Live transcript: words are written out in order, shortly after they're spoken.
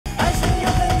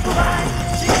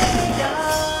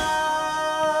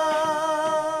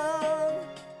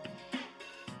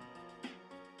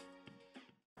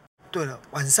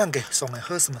晚上给爽美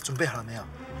喝什么？准备好了没有？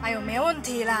哎呦，没问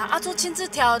题啦，阿朱亲自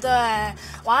调的哎，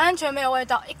完全没有味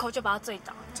道，一口就把它醉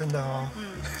倒。真的哦。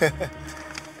嗯。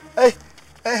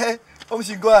翁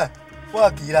警官，我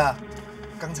急啦。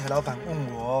刚才老板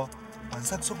问我，晚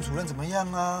上宋主任怎么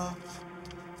样啊？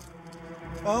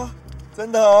哦，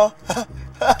真的哦。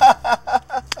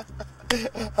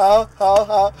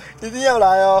好，一定要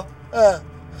来哦。嗯。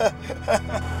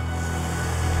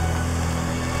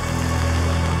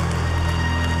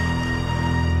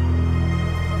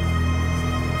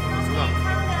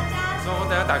我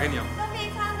等下打给你哦。周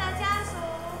病仓的家属，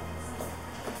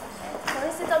请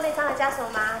问是周病仓的家属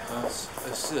吗？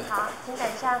是。好，请等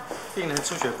一下。病人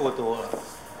出血过多了，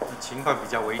情况比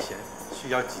较危险，需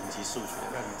要紧急输血，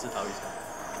让你指导一下。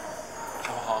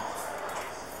好。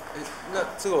那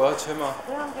这个我要签吗？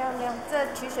不用，这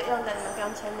取血用的，你们不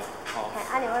用签名。好。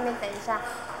你外面等一下。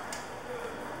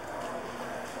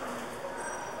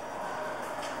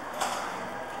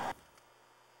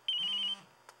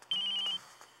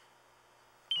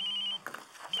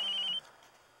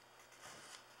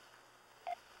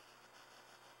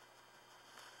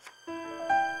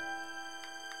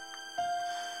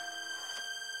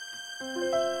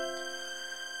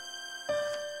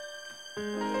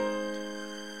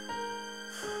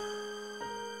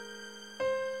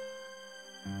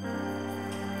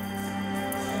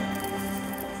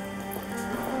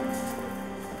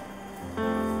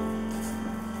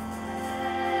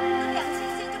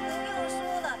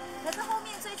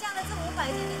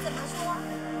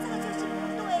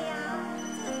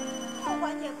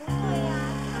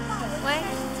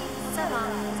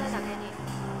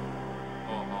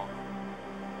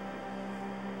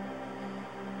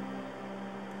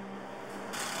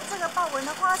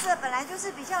就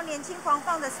是比较年轻狂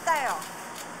放的 style，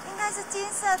 应该是金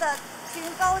色的裙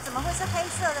钩，怎么会是黑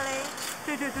色的嘞？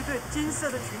对，金色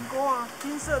的裙钩啊，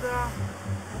金色的啊。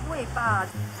不会吧？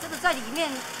这个在里面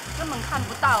根本看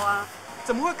不到啊。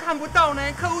怎么会看不到呢？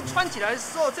客户穿起来的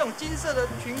时候，这种金色的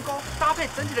裙钩搭配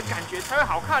整体的感觉才会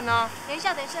好看啊。等一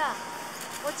下，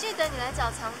我记得你来找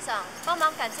厂长帮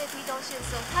忙赶这批东西的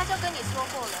时候，他就跟你说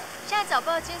过了，现在找不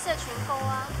到金色裙钩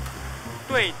啊。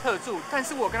对，特助，但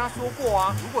是我跟他说过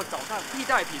啊，如果找到替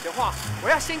代品的话，我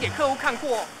要先给客户看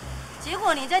过。结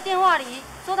果你在电话里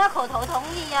说他口头同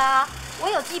意啊，我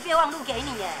有寄备忘录给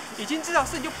你耶。已经知道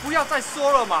事，你就不要再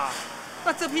说了嘛。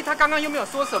那这批他刚刚又没有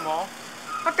说什么，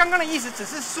他刚刚的意思只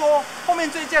是说后面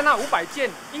追加那500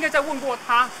件应该再问过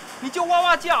他，你就哇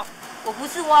哇叫。我不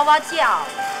是哇哇叫，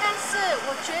但是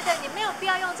我觉得你没有必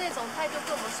要用这种态度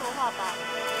跟我们说话吧。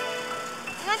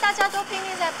你看大家都拼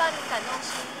命在帮你赶东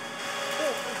西。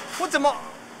我怎么？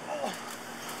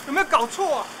有没有搞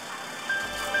错啊？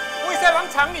我也在帮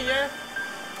厂里耶。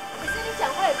可是你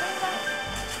讲话也不应该。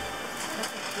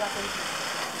不要生气。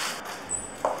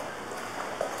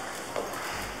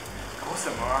搞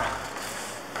什么啊？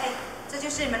这就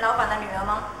是你们老板的女儿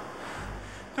吗？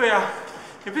对啊，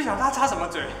也不晓得她插什么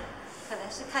嘴。可能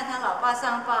是看她老爸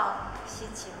上报，心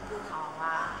情不好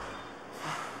啊。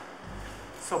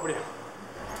受不了。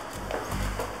对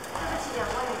不起，2位。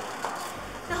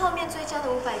那后面追加的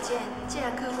500件，既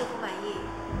然客户不满意，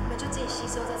你们就自己吸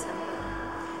收这成本，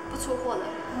不出货了。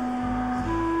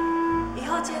以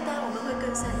后接单我们会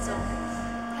更慎重。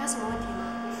还有什么问题吗？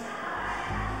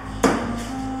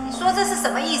你说这是什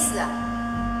么意思啊？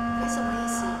没什么意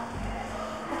思。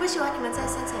我不喜欢你们在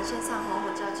生产线上吼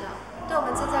吼叫叫，对我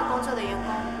们正在工作的员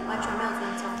工完全没有尊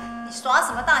重。你耍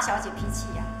什么大小姐脾气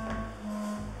呀？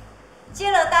接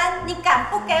了单，你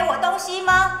敢不给我东西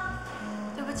吗？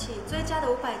对不起，追加的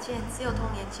500件只有通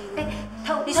联记录。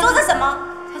你说这什么？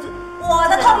我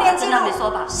的通联记录你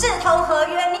说吧，视同合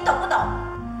约，你懂不懂？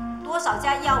多少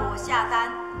家要我下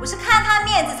单，我是看他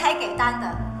面子才给单的，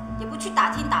也不去打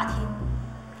听打听。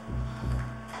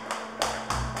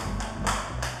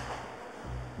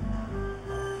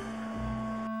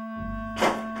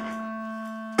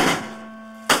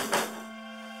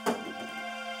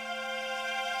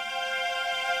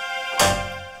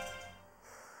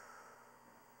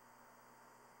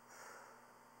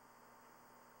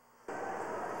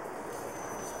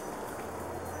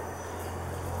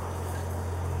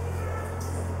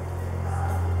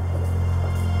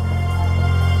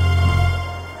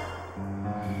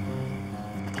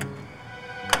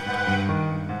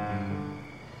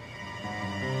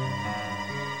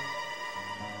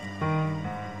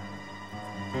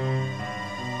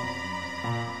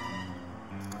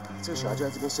这个小孩就在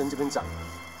这边生这边长，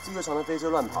自己又常常飞车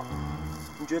乱跑。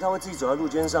你觉得他会自己走在路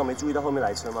肩上，没注意到后面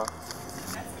来车吗？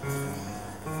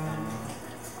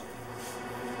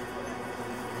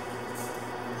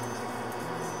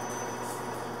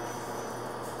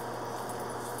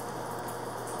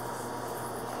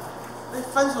哎，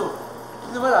番薯，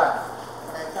你怎么来？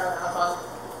来看阿芳。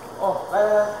哦，来，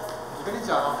我跟你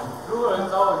讲哦，如果有人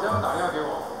找我，你就要打电话给我。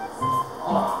哦，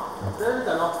在这里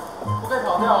等哦，不可以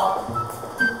跑掉哦。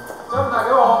叫你打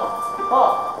给我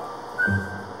哦。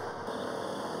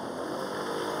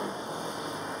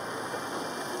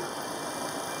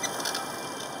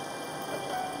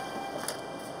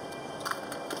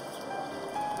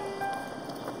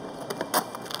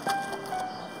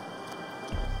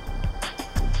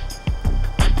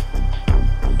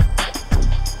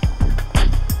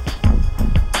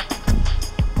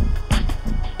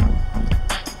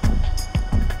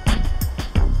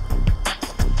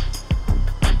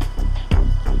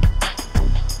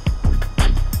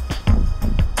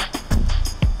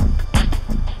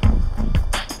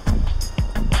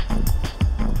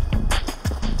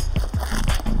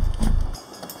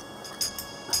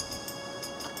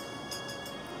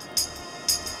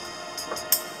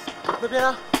那边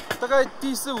啊，大概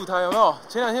第4、5台有没有？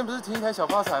前2天不是停一台小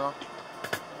发财吗？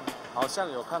好像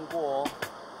有看过哦。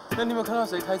那你有没有看到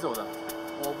谁开走的？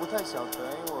我不太晓得，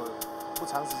因为我不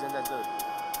长时间在这里。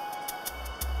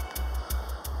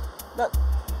那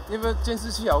你有没有监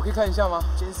视器啊？我可以看一下吗？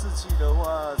监视器的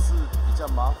话是比较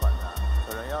麻烦的，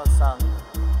可能要上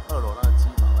2楼那个机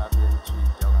房那边去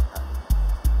调看看。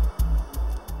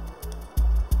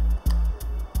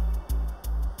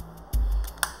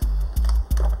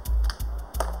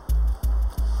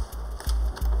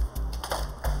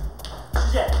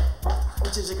师姐，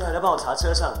这次刚才来帮我查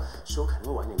车上，说可能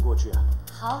会晚点过去啊。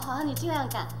好好，你尽量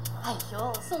赶。哎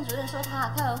呦，宋主任说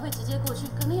他开完会直接过去，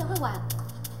可能也会晚。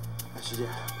师姐，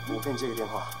我跟你接个电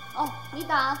话。哦，你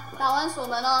打完锁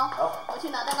门哦。好，我去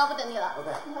拿蛋糕不等你了。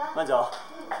OK， 慢走。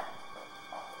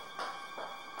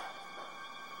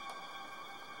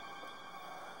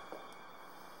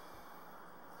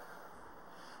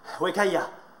喂，开怡啊，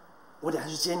我等下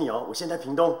去接你哦，我现在在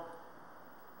屏东。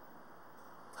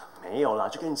没有啦，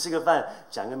就跟你吃个饭，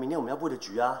讲个明天我们要布的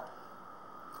局啊。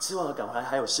吃完了赶回来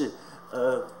还有事，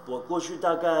我过去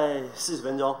大概40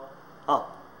分钟，啊。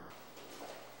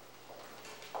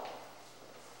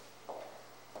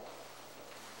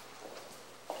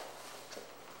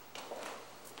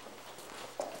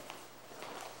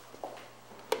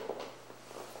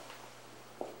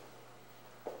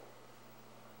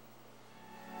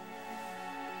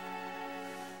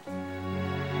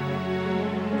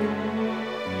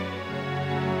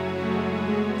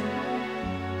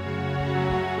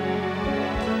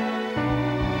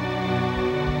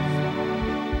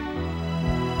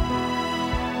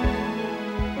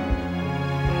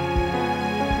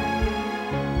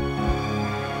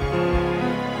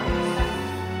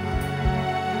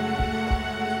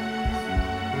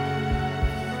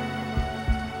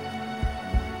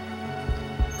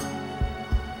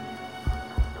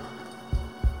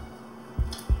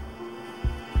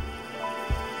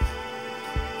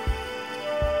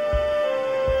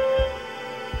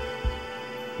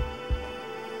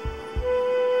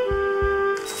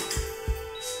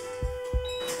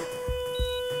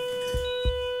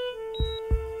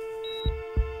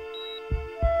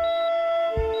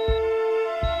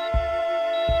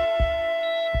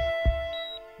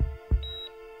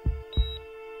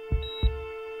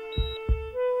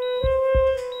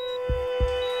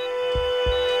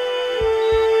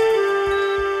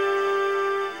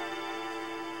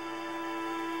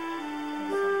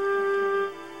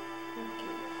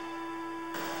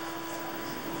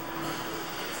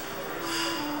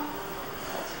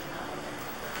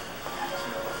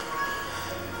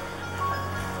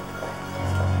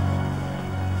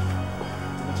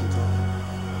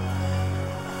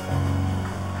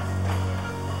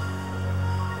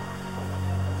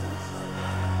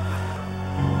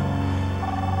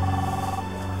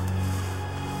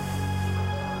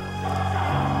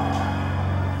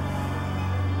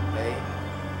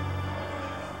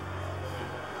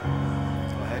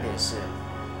是。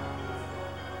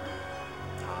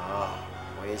好，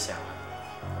我也想了。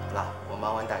好啦，我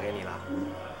忙完打给你啦。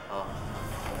好。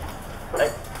哎。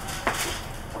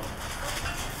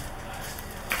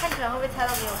看起来会不会猜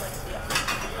到没有关系啊？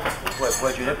不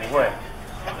会，绝对不会。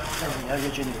那你要约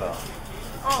Jennifer。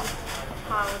哦，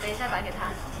好，我等一下打给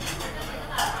他。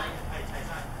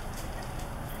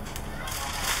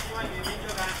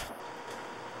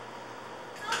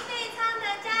钟必昌的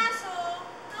家属，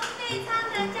钟必昌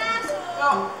的家属。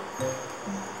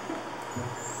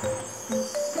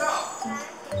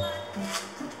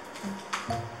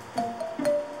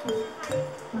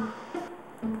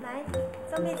来，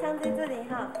钟必昌在这里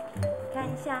哈，看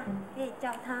一下，可以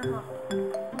叫他哈。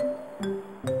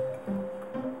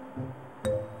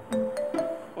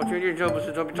我确定这不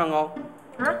是钟必昌哦。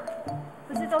啊？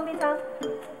中逼舱。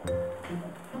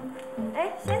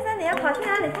哎，先生，你要跑去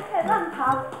哪里？不可以乱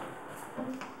跑。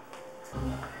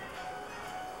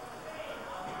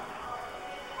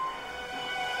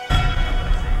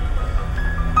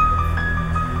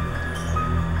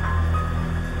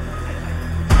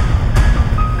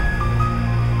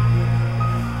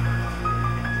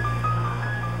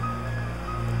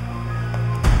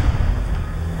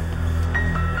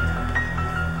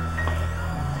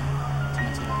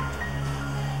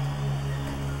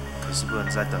可是不能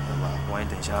再等了吧？万一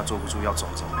等一下他坐不住要走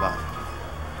怎么办？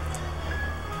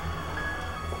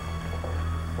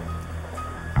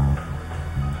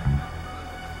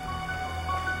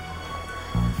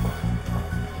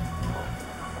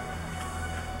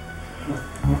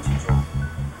请坐。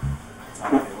茶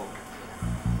给我。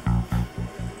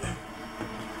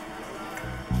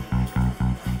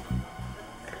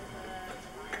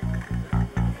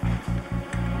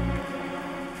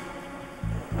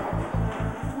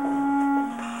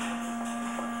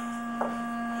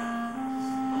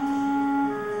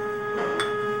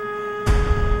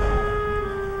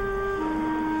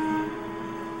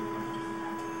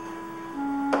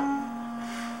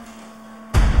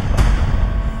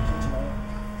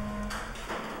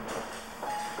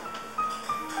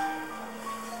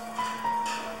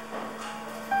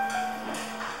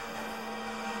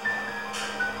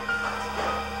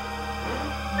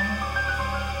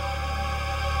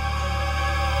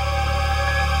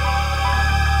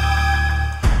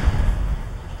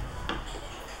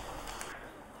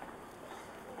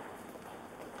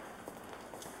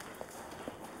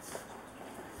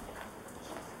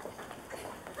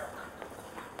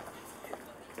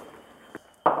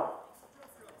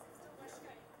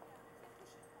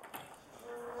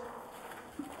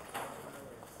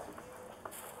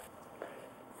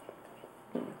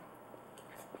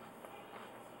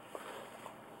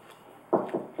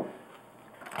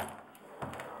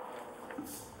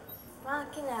妈，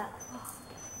进来。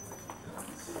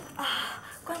啊，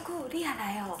关姑，你也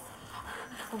来哦。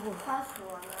花鼠，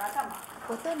你来干嘛？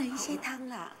我炖了一些汤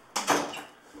啦。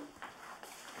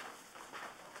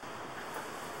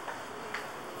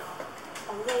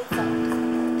往这一走。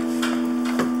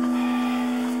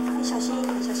你小心一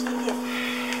点，小心一点，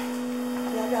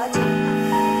不要紧。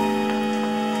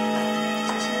小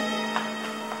心一点。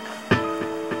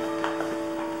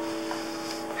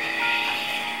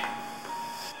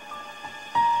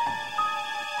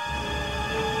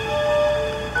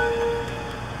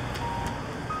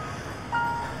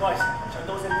不好意思，全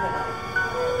都身份证。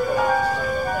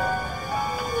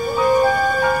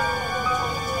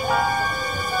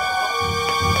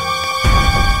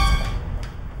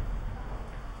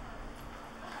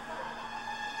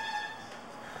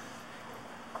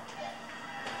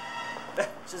哎，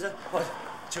先生，不好意思，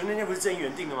请问那天不是郑议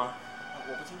员定的吗？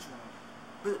我不清楚。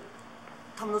不是，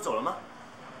他们都走了吗？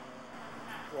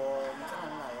我没看他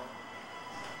们来哦。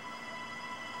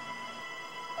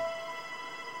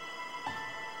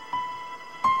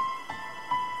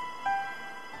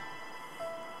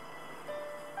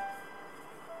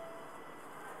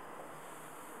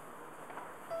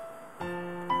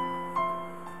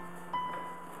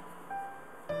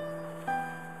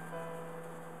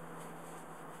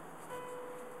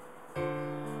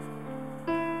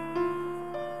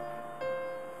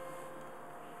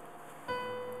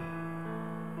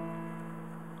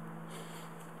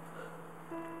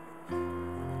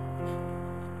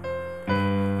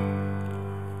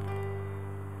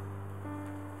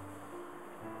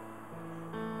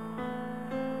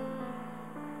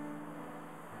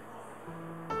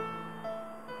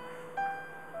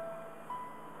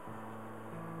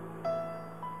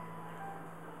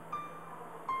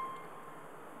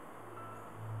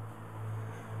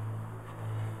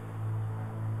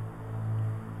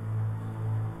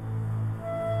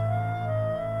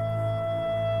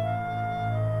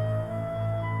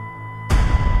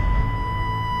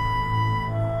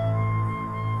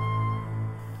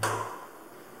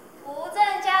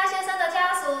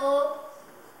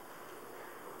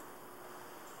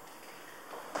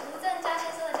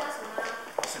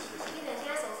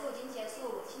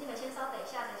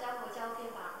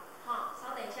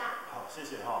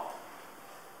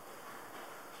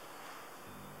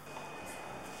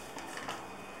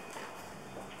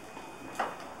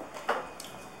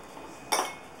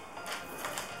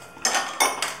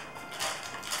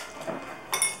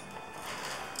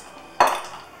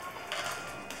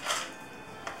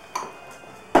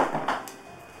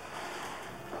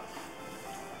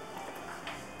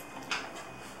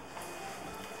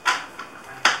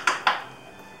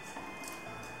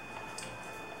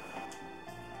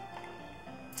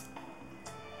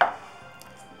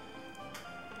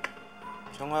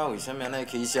像我为什么安尼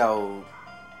起笑，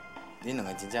恁两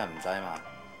个真正唔知嘛？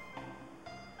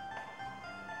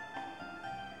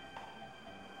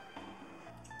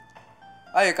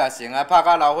伊甲成啊拍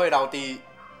甲流血流滴，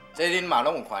这恁嘛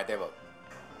拢有看到无？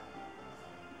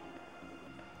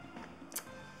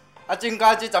郑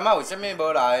家这阵仔为什么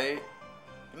无来？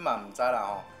恁嘛唔知啦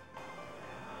吼。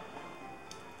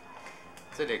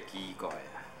这个奇怪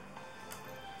啊！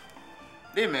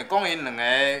你毋是讲因两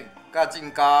个甲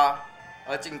郑家，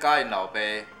郑家因老爸，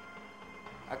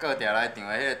搁定来订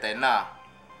的迄个电啊，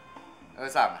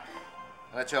啥，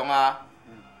冲啊，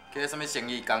去什么生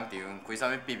意工厂开什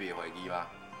么秘密会议吗？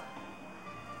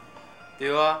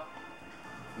对啊。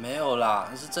没有啦，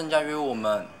那是郑家约我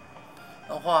们，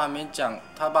那话还没讲，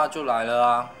他爸就来了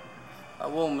啊！还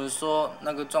问我们说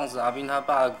那个撞死阿斌他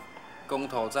爸的工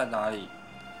头在哪里？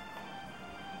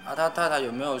他太太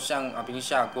有没有向阿斌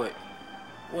下跪？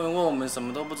问一问我们什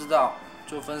么都不知道，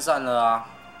就分散了啊！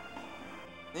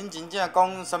恁真正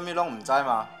讲啥物拢唔知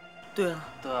吗？对啊，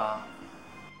对啊。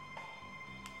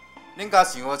恁家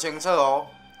想好清楚哦，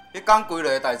迄讲跪落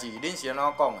的代志，恁是安怎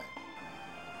讲的？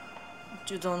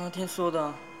就照那天说的、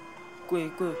啊，跪一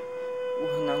跪，我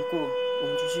很难过，我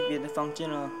们就去别的房间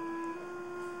了。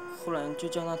后来就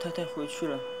叫那太太回去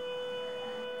了。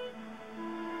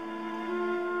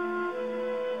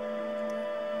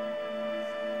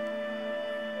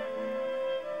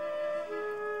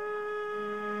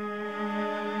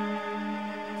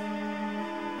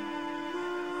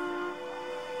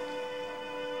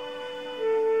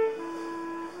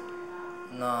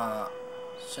那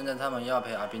现在他们要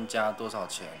赔阿斌家多少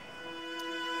钱？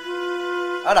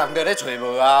人就咧找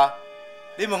无啊！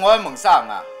你问我问啥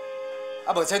啊？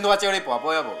无钱拄我借你跋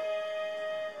杯啊无？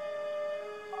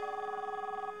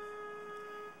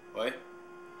喂，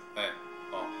大个，伊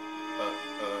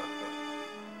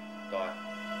讲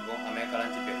暗暝到咱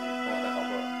这边，帮我带好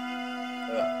不？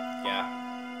行。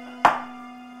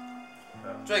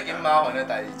最近麻烦的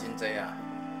代志真多啊！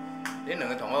恁两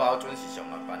个同学准时上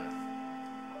下班啊，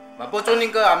嘛不准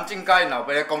恁搁含郑家因老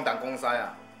爸咧讲东讲西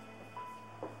啊！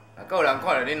若搁有人看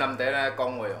到恁男仔咧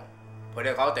讲话哦，赔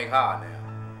了口地卡安尼啊！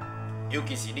尤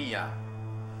其是你啊！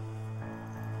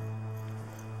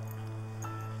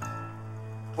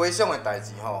悲伤的代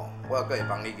志吼，我还阁会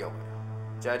帮你约的，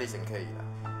这你先客气啦。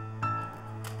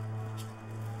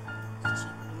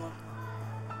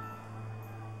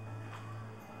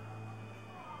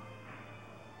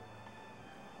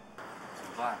怎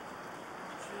么办？我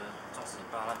觉得撞死你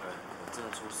爸那个人可能真的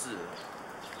出事了。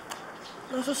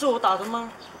那时候是我打的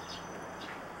吗？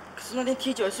可是那天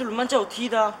踢脚也是Lun-Mei叫我踢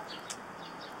的啊。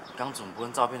刚怎么不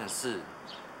问照片的事？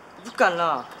我不敢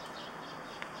啦。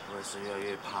我也是越来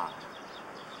越怕。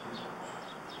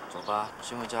走吧，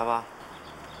先回家吧。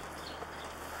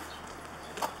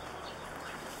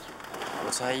我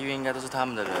猜医院应该都是他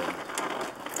们的人。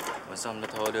晚上我们就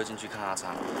偷偷溜进去看阿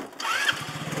昌。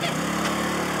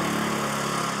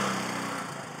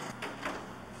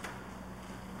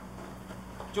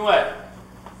军委，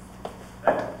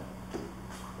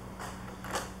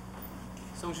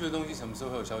送去的东西什么时候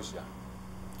会有消息啊？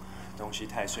东西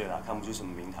太碎了，看不出什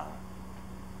么名堂。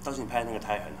倒是你拍的那个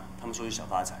胎痕啊，他们说是小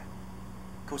发财，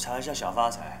可我查了一下，小发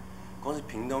财光是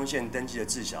屏东县登记的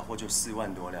自小货就4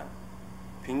万多辆，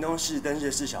屏东市登记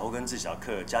的自小货跟自小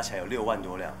客加起来有6万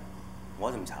多辆，我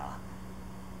要怎么查啊？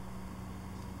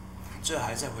最好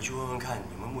还是再回去问问看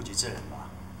有没有目击证人吧。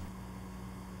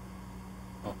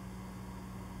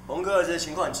洪哥，这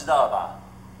情况你知道了吧？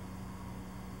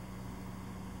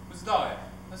不知道哎，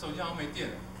他手机好像没电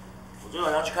了。我昨天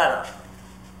晚上去看了。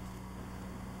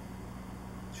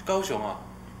去高雄啊？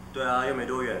对啊，又没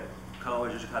多远，开完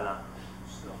会就去看啦。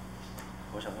是哦。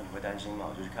我想说你会担心嘛，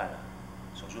我就去看了。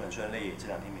手术很顺利，这2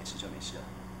天没事就没事了。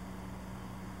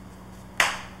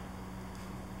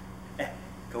哎，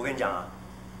可我跟你讲啊，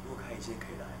如果开一间可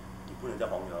以来，你不能再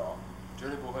黄牛哦。绝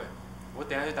对不会，我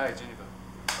等一下就打给经理哥。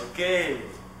OK。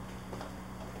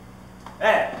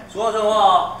哎，说好声话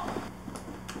哦。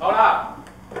好啦。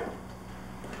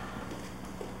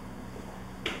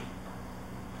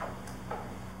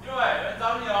Yo-Wei，有人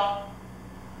找你哦。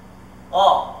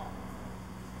哦。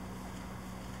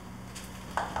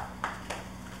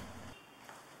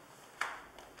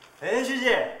哎，学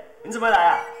姐，你怎么来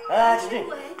啊？来，请进。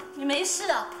喂，你没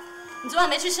事啊？你昨晚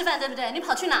没去吃饭对不对？你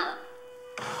跑去哪了？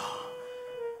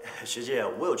学姐，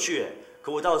我有去哎，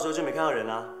可我到的时候就没看到人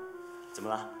啊。怎么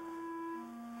了？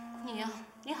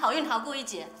你好运逃过一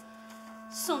劫，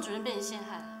宋主任被你陷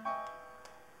害了，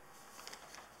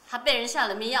他被人下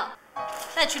了迷药，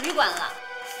带去旅馆了。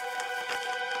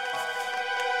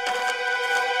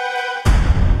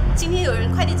今天有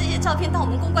人快递这些照片到我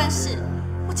们公关室，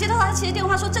我接到阿奇的电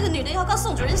话说，这个女的要告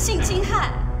宋主任性侵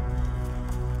害。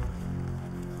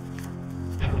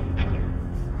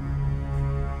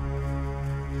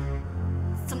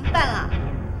怎么办啊？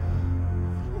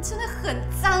你真的很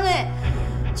脏哎，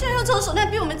居然用这种手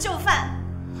段逼我们就范，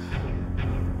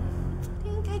不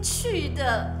应该去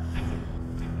的。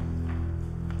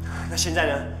那现在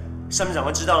呢？上面长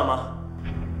官知道了吗？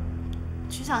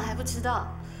局长还不知道。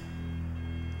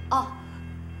哦，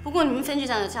不过你们分局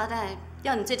长有交代，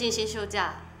要你最近先休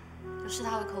假，有事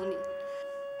他会 call 你。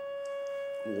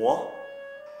我？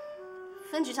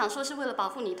分局长说是为了保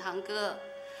护你堂哥，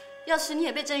要是你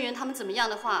也被侦员他们怎么样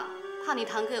的话，怕你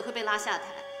堂哥也会被拉下台。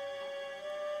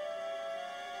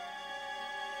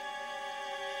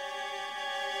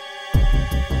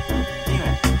因为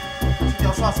这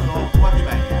条刷子哦，我几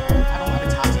百年，他拢还没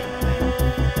查清。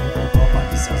老板，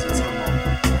你小心车哦，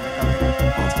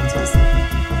大吵这事。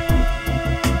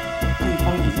对方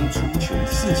已经出拳，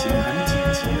事情很紧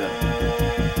急了。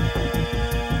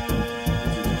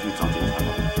自己去找警察吧，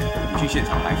你去现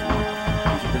场埋伏，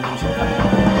你去跟东贤看。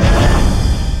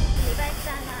礼拜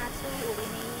三啊，出5001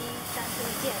三中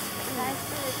见；礼拜四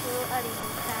出2003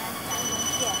三中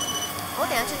见。我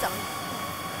等下去找你。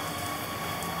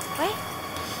喂，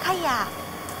开怡啊，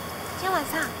今天晚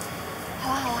上？好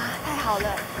啊好啊，太好了，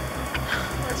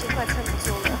我已经快撑不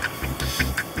住了。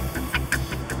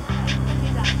局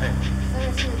长，这个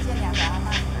是建良的阿妈。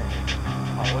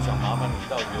好，我想麻烦你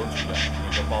到邮局啊，领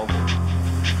个包裹。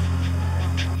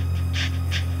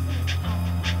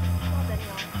我等你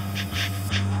哦。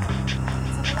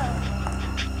怎么了？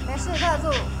没事，特助。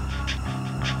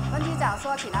分局长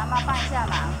说请阿妈帮一下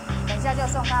忙，等一下就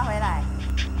送她回来。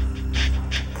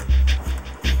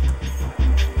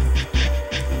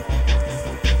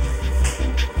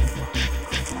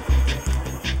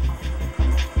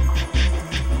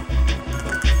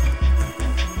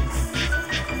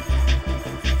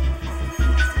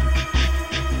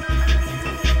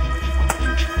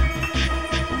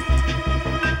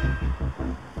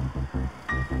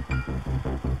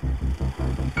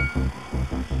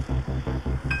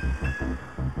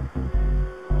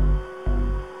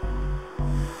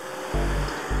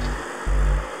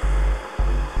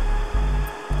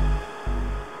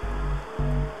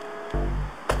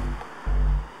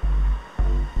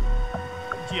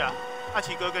阿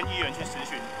奇哥跟议员去实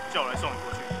询，叫我来送你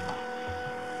过去。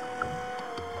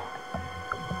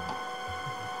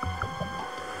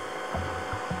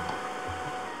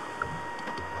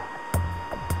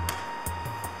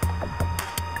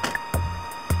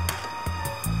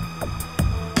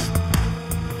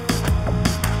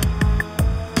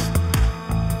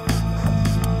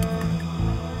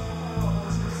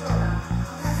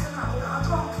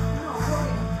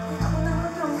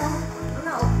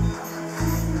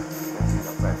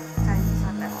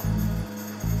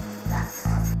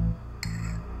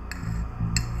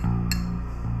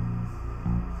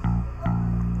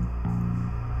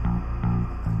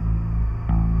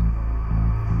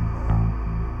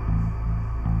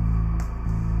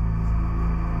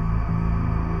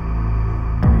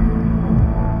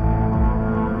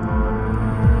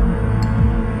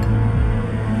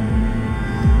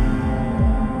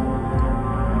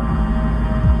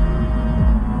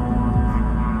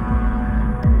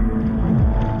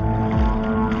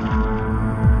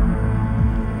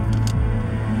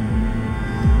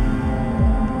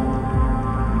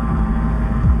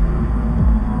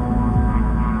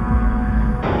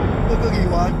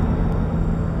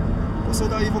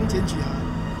检举函。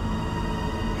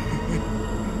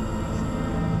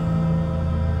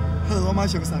好，我马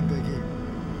上送过去。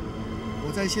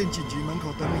我在县警局门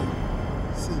口等你。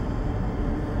是。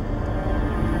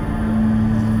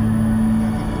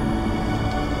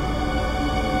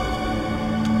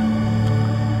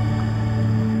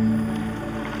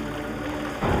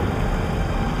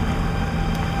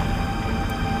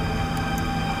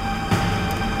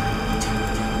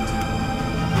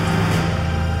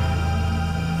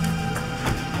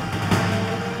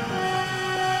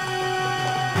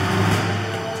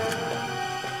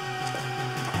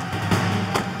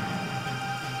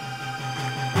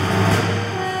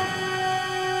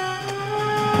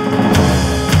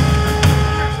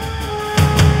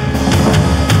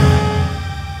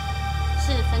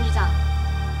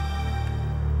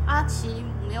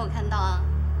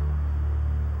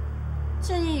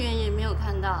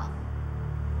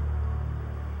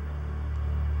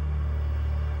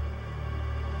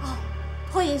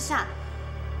会一下。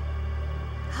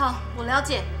好，我了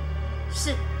解。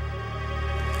是。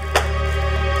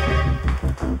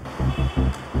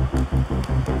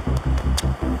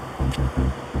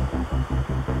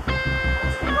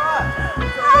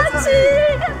阿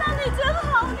Hsieh，看到你真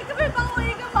好，你可不可以帮我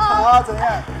一个忙？好啊，怎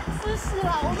样？是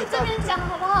啦，我们这边讲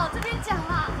好不好？这边讲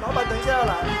啦。老板等一下要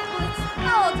来。我知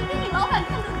道，这边你老板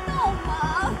看得到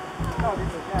吗？到底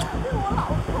怎样？是我老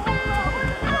公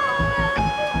啊！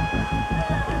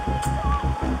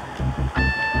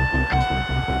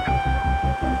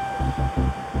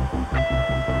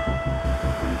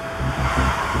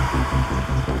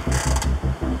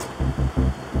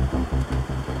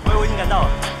我已经赶到了，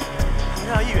你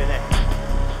看到议员呢。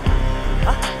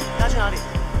啊？他去哪里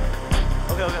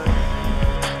 ？OK。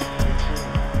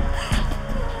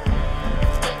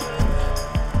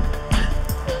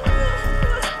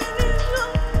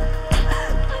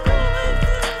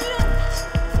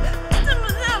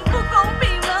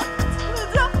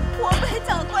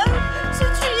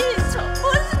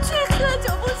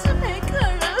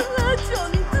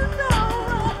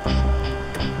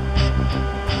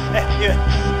议员，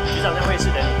局长在会议室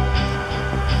等你。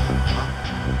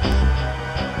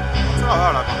正好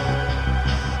要来吧？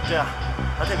对啊，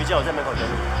他特别叫我在门口等你。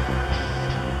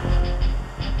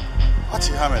阿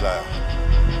奇还没来啊？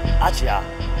阿奇啊，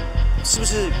是不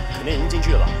是可能已经进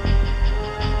去了吧？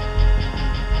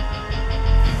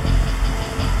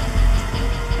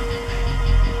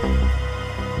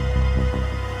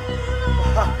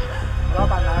老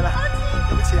板来了，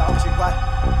对不起啊，我们警官。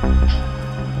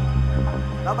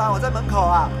老板，我在门口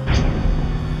啊。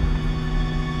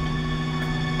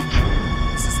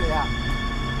是谁啊？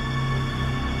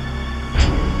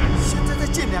现在在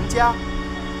建良家？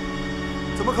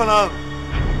怎么可能？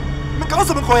你们搞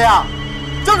什么鬼啊？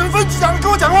叫你们分局长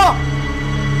跟我讲话！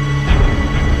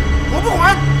我不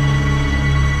管，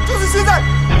就是现在！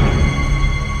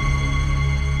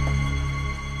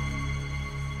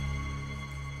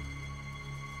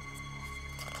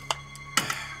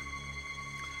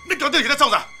你到底是在创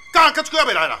啥？干这个还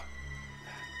没来啦？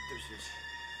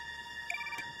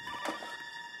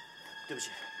对不起。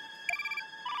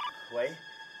喂。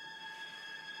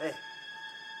哎。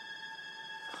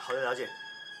好的，了解。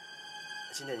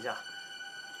请等一下。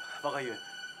报告议员，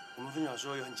我们分局长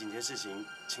说有很紧急的事情，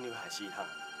请你回海西一趟。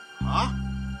啊？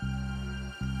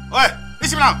喂，你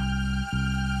什么人？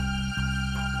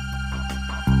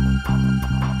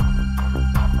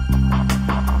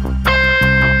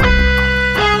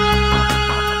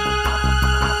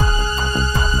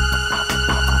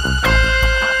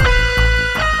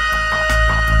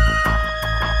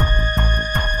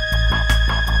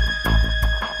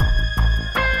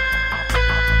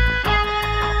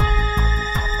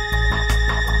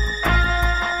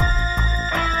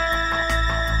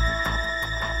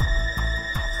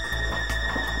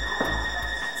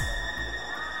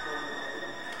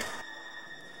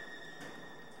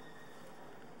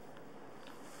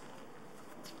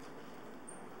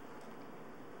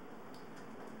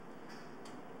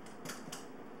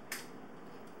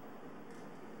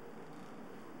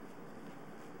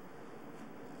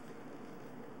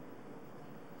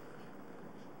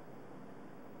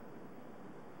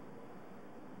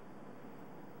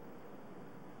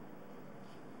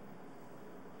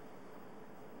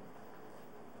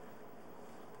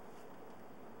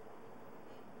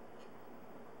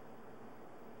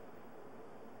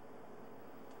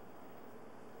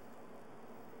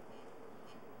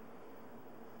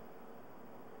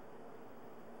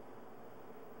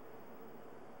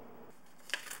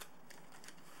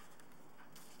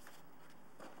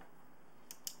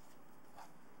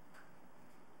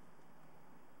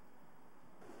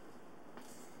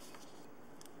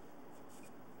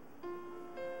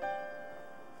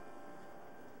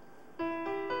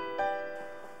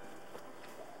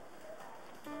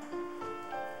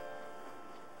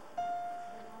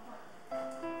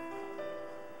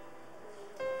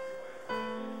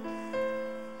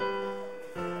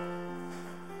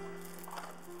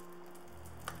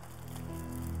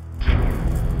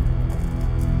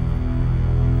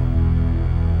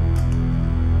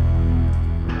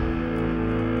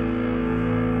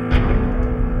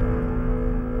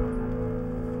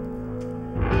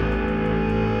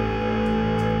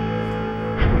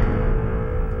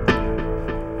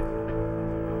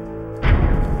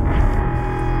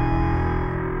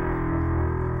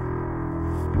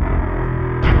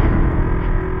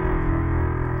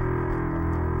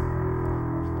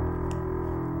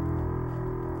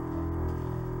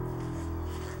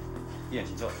一人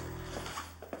请坐。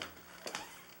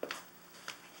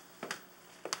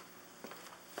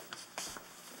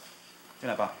进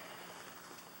来吧。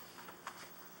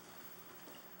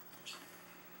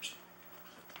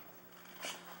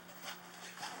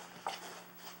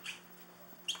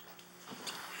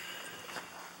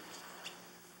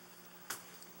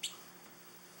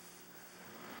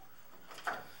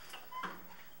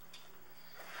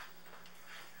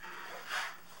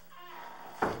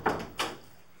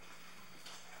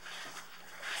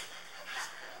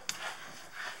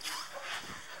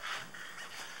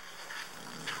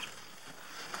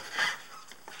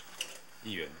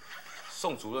议员，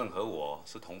宋主任和我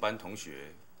是同班同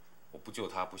学，我不救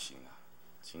他不行啊，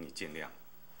请你见谅。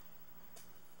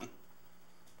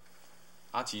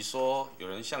阿奇说有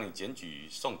人向你检举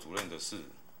宋主任的事，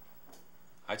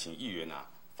还请议员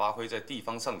发挥在地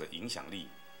方上的影响力，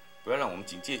不要让我们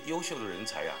警界优秀的人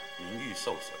才名誉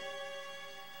受损。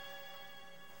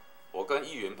我跟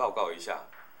议员报告一下，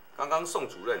刚刚宋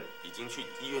主任已经去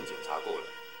医院检查过了，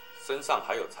身上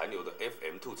还有残留的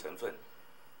FM2 成分。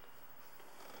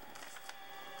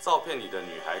照片里的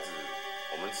女孩子，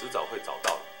我们迟早会找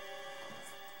到的。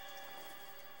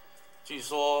据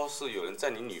说是有人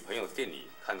在你女朋友店里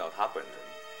看到她本人。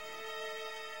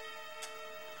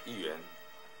议员，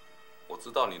我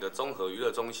知道你的综合娱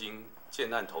乐中心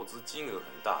建案投资金额很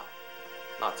大，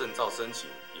那证照申请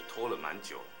也拖了蛮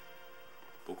久。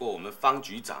不过我们方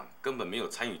局长根本没有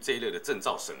参与这一类的证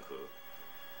照审核，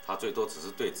他最多只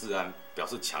是对治安表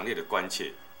示强烈的关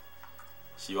切。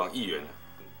希望议员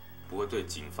不会对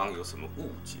警方有什么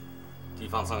误解，地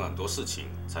方上很多事情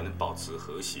才能保持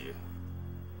和谐。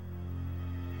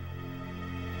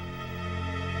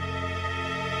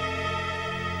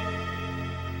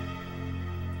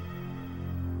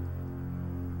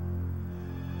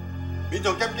民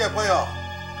众检举配合，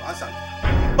赶快上去，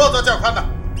报纸照刊啦。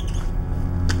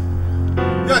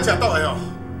要吃倒的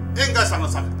应该上就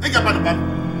上，应该办就办。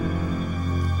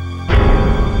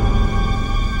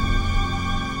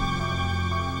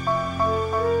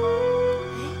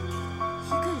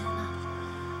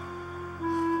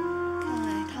看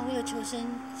来他为了求生，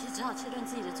也只好切断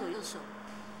自己的左右手。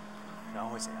然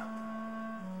后会怎样？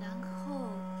然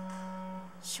后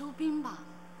休兵吧。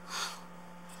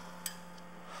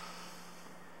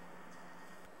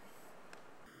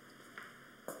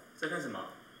在看什么？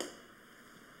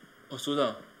哦，所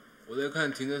长，我在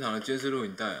看停车场的监视录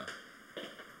影带啊。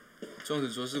撞死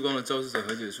卓世光的肇事者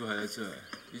和解书还在这，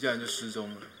一家人就失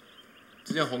踪了。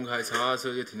之前红凯查他的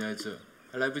车就停在这，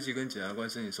还来不及跟检察官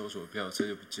申请搜索票，车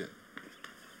就不见了。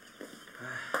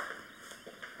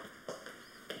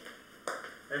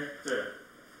哎，对了，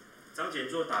张检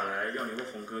座打来要你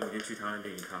问红哥明天去他那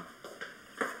边一趟。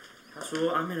他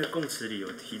说阿妹的供词里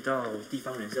有提到地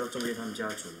方人士要中介他们家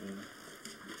的主屋。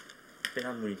被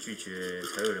他母女拒绝，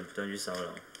才有人不断去骚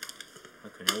扰。他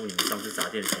可能要问你们上次砸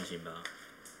店的情形吧？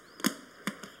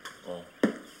哦，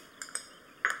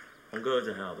红哥儿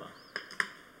子还好吧？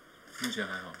目前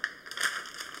还好。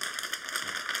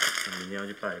我明天要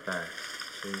去拜拜，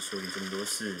跟你处理这么多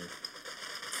事。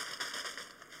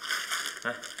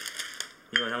来，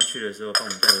你晚上去的时候帮我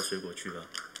们带个水果去吧。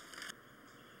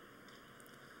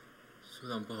所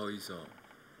长，不好意思哦，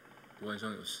我晚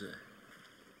上有事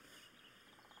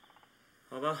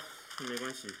好吧，那没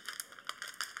关系。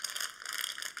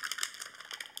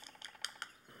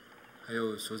还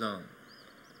有所长，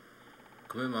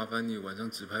可不可以麻烦你晚上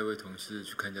指派一位同事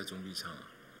去看一下中壁厂啊？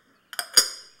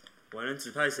我还能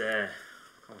指派谁？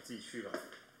看我自己去吧。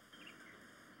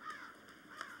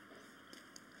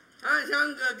阿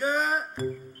强哥哥，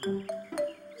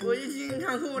我已经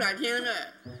趟户2天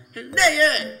了，很累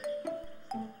耶。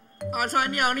阿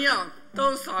川尿尿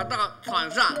都洒到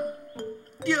床上。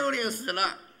丢脸死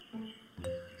了！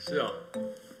是哦，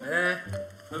哎，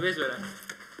喝杯水来。来，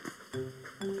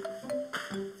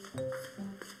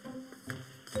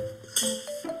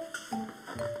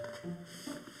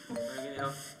给你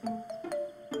喝。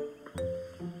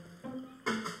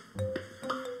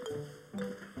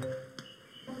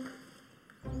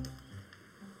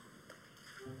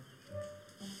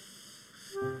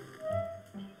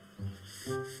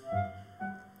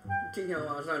今天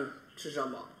晚上吃什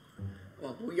么？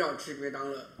我不要吃便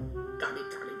当了，咖喱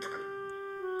咖喱咖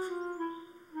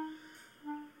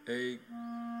喱。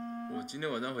我今天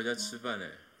晚上回家吃饭嘞，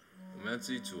我们要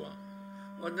自己煮啊。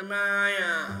我的妈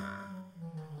呀！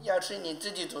要吃你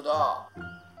自己煮的哦。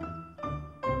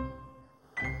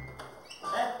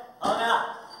好了没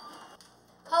啊？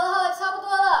好了，差不多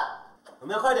了。我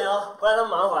们要快点哦，不然他们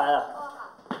马上回来了。哦，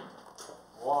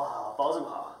好。哇，包这么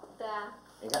好啊！对啊。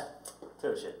你看，这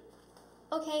有馅。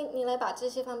OK， 你来把这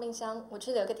些放冰箱，我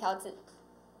去留个条子。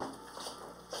哇，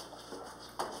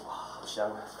好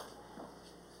香啊！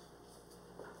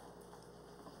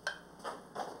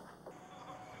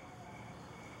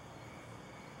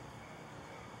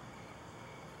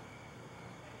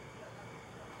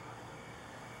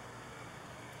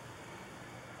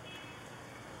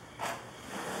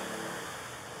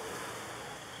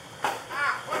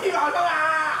我去老公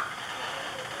啊！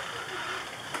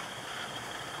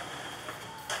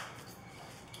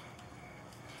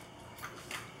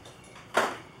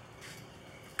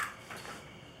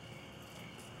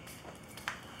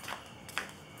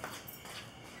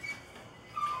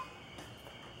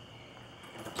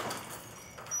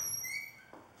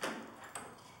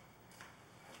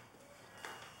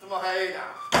么黑的？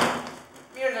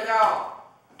没人在家哦。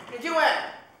李经纬，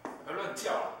别乱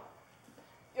叫了。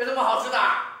有什么好吃的？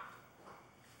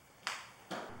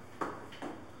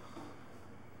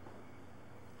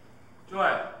诸位，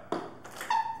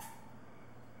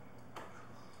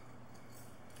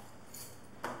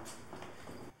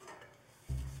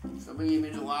什么移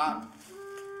民组啊？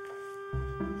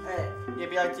哎，也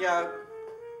不要加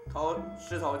投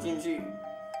石头进去，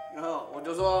然后我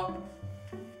就说，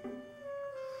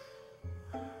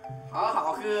好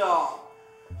好喝哦。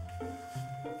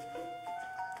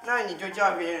那你就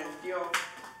叫别人丢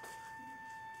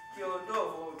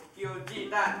豆腐、丢鸡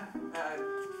蛋，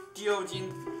丢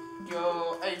金、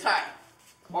丢 A 菜，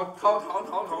我投，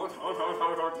丢。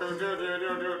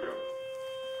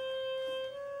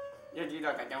要记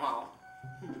得打电话哦。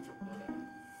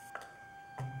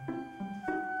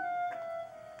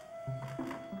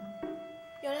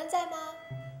有人在吗？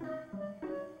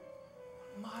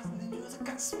妈，你女儿在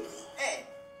干什么？哎，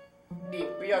你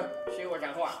不要学我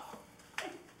讲话。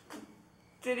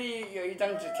这里有一张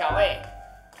纸条哎。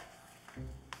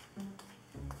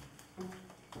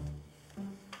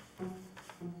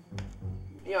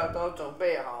料都准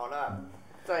备好了，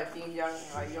在冰箱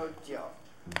还有酒，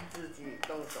自己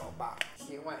动手吧。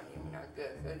希望你们两个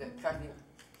喝得开心，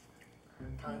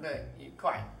谈得愉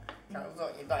快，享受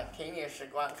一段甜蜜时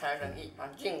光，开人意。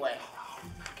王靖伟，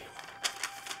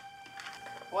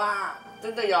哇，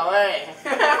真的有哎！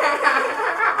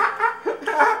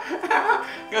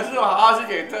可是我好好吃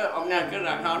点车，我们两个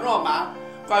人好肉麻，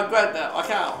怪怪的。我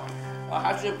看我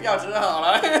还是不要吃好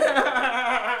了。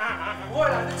不会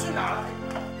了，你去哪了？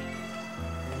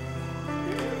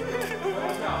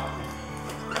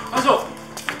阿叔，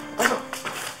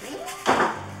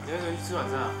你要回去吃晚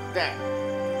餐啊？对。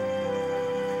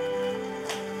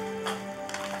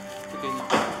这给你。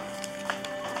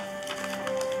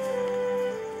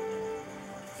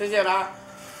谢谢啦。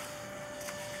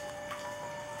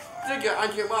这个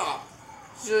安全帽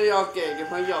是要给女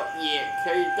朋友也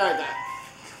可以戴的。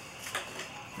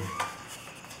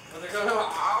我的哥哥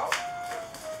好。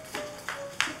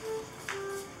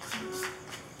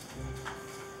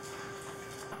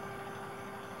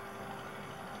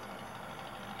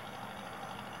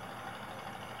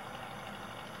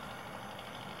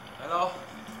来喽。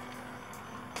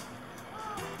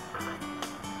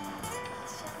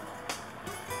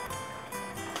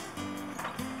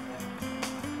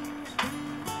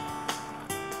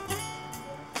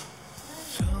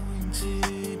收音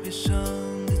机边上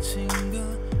的情歌，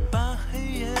把黑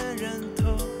夜染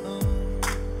透。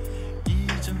一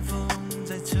阵风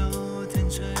在秋天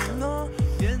吹落，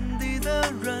原地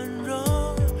的软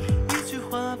弱。一句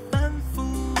话反复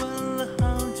问了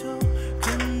好久，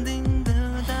肯定的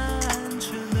答案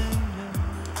却没有。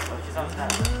我的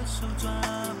手抓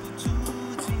不住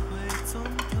机会从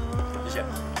头。谢谢。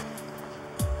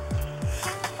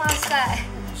哇塞，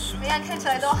每样看起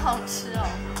来都好吃哦。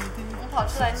我跑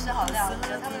出来吃好料，觉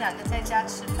得他们两个在家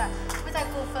吃饭，会不会太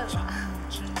过分了？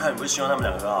那你不是希望他们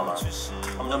两个和好吗？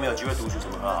他们都没有机会独处，怎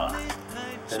么和好了？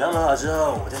等他们和好之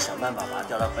后，我再想办法把他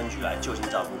调到分局来就近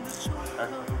照顾。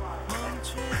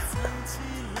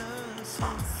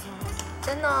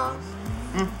真的哦。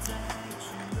嗯。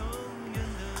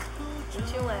林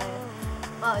君伟，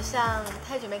我好像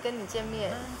太久没跟你见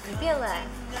面，你变了哎。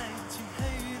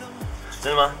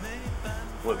真的吗？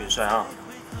我也变帅啊。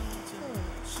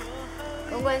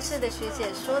公关室的学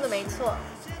姐说的没错。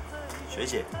学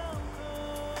姐？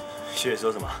学姐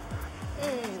说什么？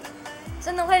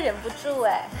真的会忍不住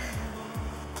哎。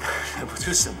忍不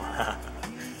住什么啊？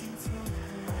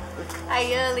哎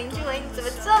呀，林俊伟，你怎么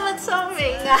这么聪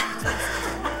明啊？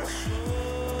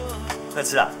快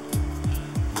吃啊！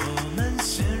我们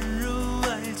陷入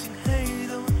爱情黑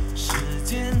洞，时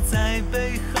间在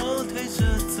背后推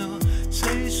着走。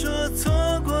谁说错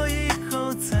过以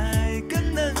后才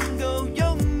更能够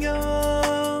拥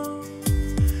有？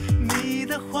你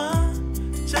的话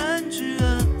占据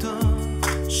耳朵，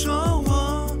说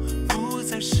我不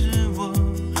再是我，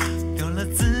丢了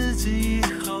自己以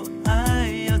后，爱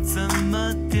要怎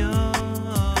么丢？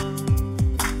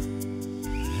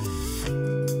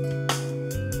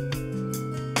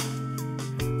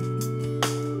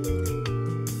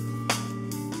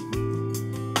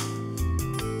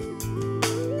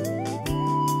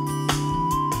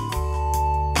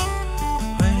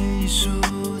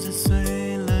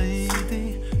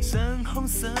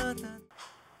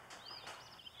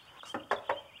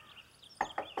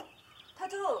他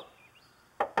兔，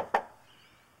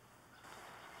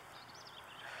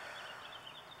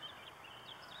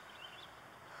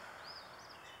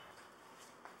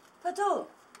特助，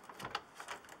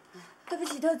对不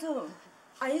起，特助，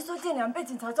阿姨说建良被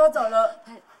警察抓走了，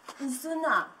医孙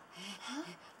啊，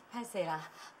派谁啦？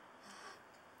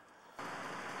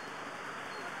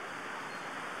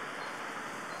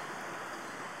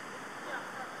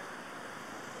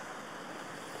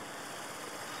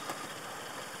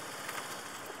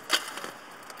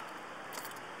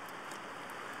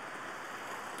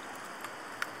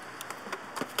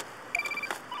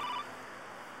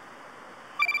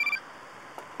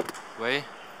喂，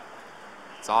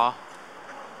早啊，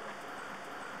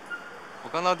我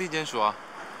刚到地检署啊。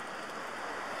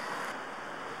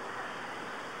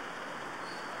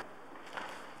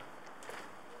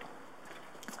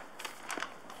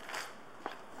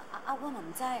我嘛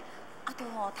唔知，都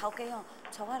头家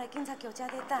带我来警察局这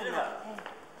里等啦。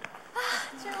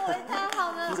Yo-Wei太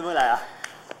好了！你怎么会来啊？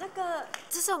那个，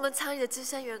这是我们厂里的资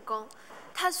深员工，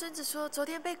他孙子说昨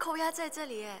天被扣押在这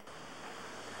里，哎。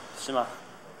是吗？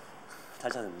他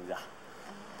叫什么名字啊？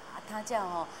他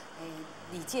叫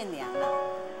李建良啊。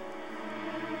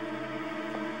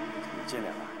李建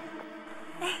良啊？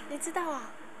哎，你知道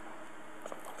啊？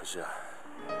不是啊。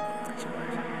先等一下。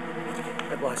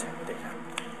哎，不好意思，等一下。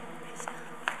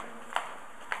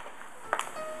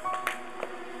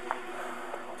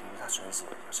我听说他孙子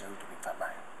有深入毒品贩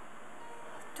卖。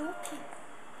毒品？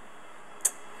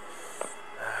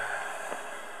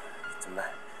怎么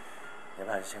办？要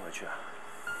不然先回去啊？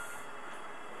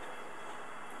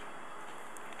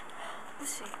不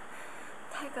行，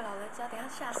他一个老人家，等下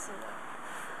吓死了。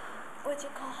我已经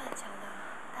扣汉强了，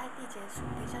他在地检署，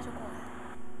等一下就过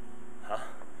来。啊？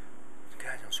你跟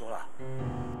汉强说了？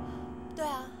对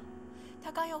啊，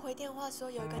他刚又回电话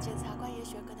说有一个检察官也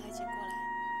许会跟他一起过来。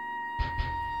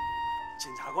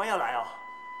检察官要来哦？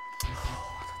他怎么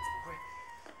会？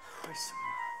为什么？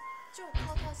就我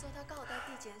靠他的时候，他刚好在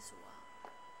地检署啊。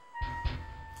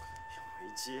没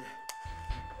接。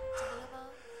怎么了吗？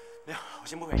没有，我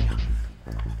先不回你啊。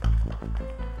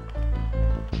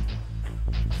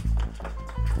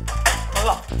报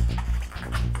告，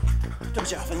对不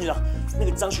起啊，分局长，那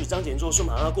个张许张检座说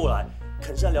马上要过来，可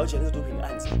能是要了解那个毒品的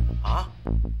案子。啊？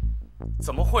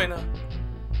怎么会呢？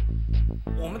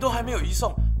我们都还没有移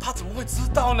送，他怎么会知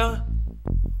道呢？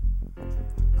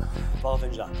报告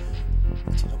分局长，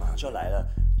检座马上就要来了，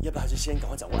要不要还是先赶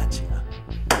快掌握案情啊？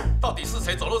到底是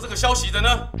谁走漏这个消息的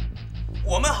呢？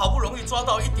我们好不容易抓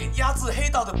到一点压制黑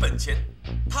道的本钱，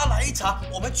他来一查，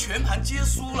我们全盘皆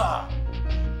输了。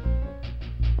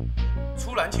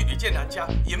突然去李建南家，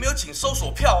也没有请搜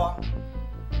索票啊。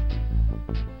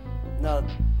那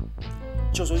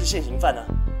就说是现行犯啊。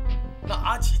那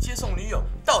阿奇接送女友，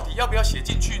到底要不要写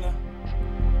进去呢？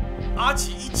阿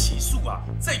奇一起诉啊，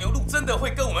郑油路真的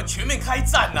会跟我们全面开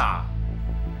战呐！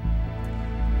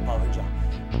报告分局长，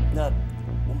那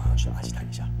我马上去阿奇谈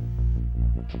一下。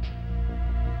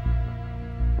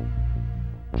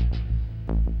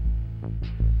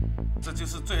这就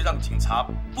是最让警察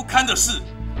不堪的事。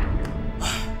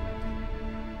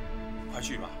快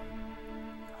去吧。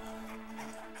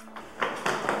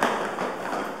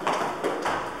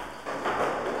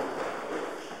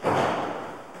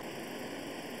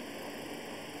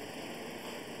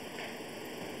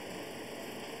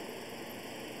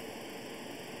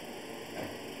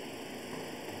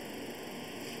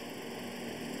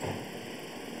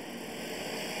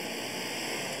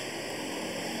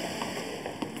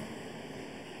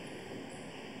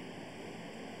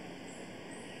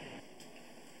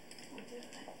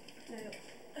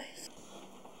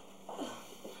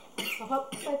爸爸，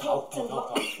拜托，枕头，我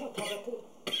头个痛，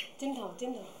枕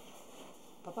头，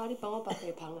爸爸，你帮我把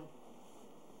被旁啊。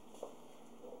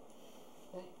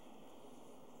来，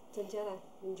真正来，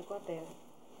啉一罐茶来，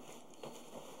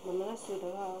慢慢啊睡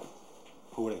就好。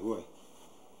有嘞，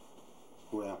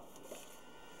有嘞啊。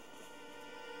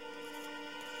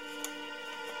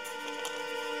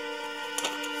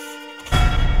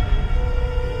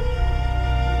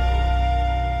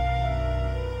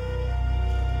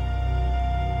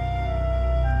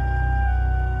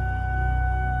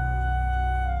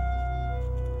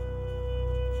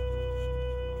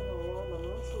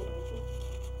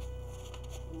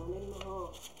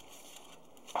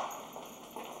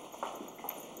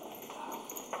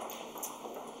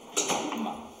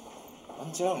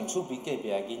这拢唔厝边隔壁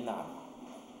的囡仔，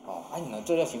哦，你若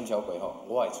做了伤超过吼，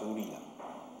我会处理啦。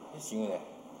你想咧，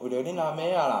为着恁阿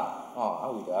妹啊啦，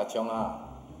哦，为着阿昌啊，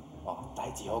哦，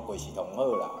代志好过是同好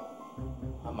啦。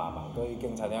慢慢搁去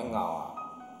警察厅拗啊，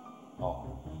哦，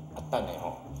等下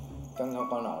吼，检察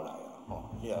官若有来啊，吼，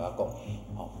你来甲讲，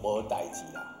吼，无代志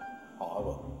啦，吼，好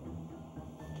无？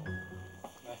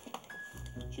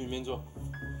来，去里面坐。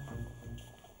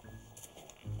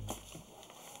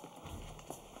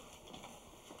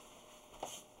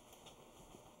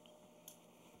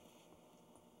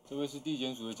这位是地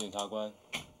检署的检察官，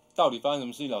到底发生什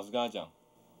么事情？老实跟他讲。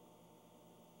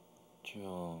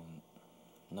就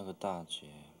那个大姐，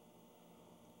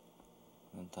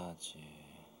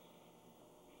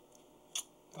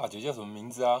大姐叫什么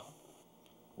名字啊？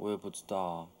我也不知道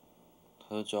啊，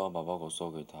她就叫我把包裹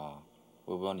收给她，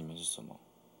我也不知道里面是什么。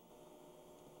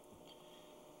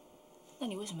那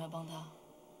你为什么要帮他？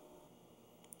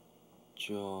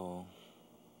就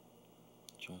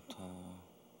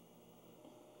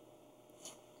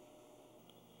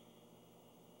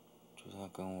他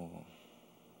跟我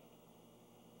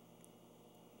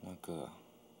那个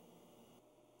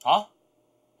啊？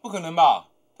不可能吧？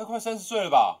他快30岁了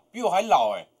吧？比我还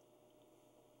老哎！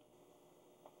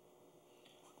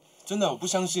真的，我不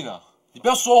相信啊！你不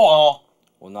要说谎哦！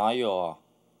我哪有啊？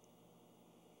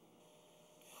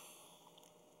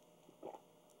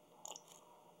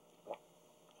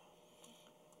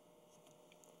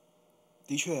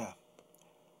的确啊，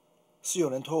是有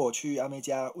人托我去阿妹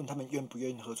家问他们愿不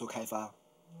愿意合作开发。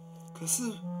可是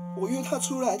我约他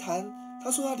出来谈，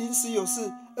他说他临时有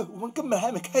事，我们根本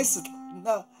还没开始谈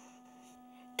呢。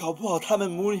搞不好他们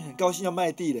母女很高兴要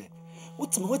卖地嘞，我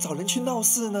怎么会找人去闹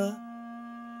事呢？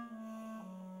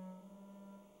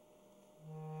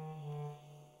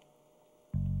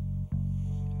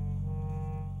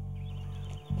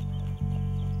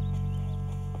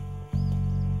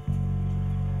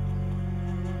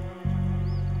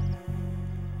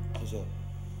谢谢。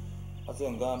之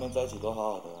前跟阿妹在一起都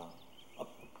好好的啊，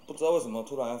不知道为什么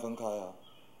突然要分开啊。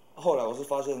后来我是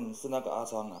发现是那个阿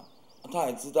昌啊，他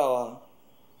也知道啊。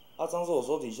阿昌是我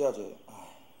手底下一个，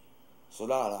属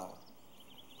辣啦，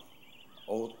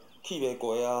我气袂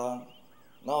过啊。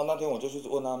然后那天我就去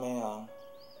问阿妹啊，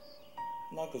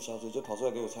那个小姐就跑出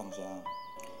来给我呛声。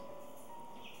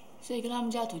所以跟他们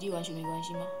家土地完全没关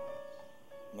系吗？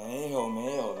没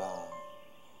有啦，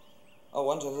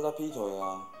完全是他劈腿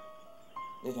啊。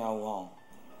你听有吼？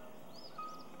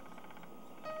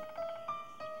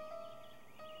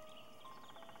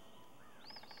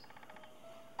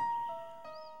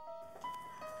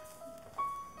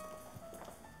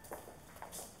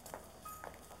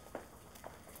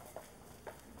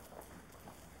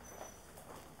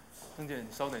张姐，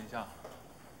你稍等一下。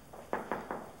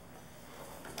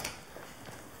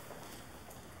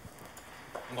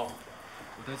红狗，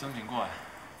我带张姐过来。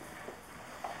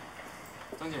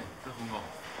张姐，这红狗，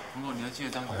红狗，你还记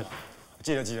得张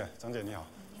姐？记得。张姐你好。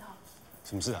你好。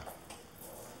什么事啊？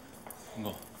红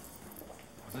狗，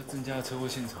我在郑家的车祸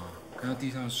现场看到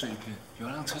地上的碎片，有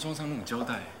人让车窗上那种胶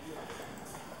带。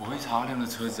我一查那辆的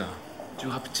车子啊，结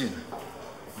果它不见了。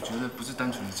我觉得不是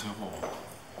单纯的车祸。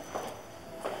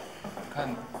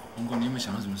看红狗，你有没有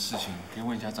想到什么事情？可以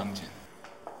问一下张姐。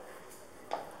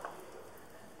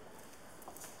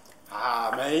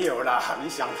没有啦，你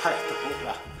想太多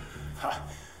了。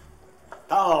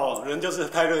他人就是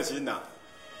太热心了，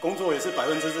工作也是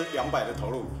200%的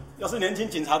投入。要是年轻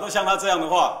警察都像他这样的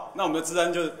话，那我们的治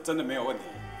安就真的没有问题。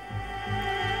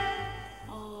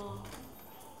哦，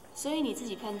所以你自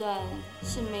己判断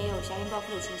是没有侠怨报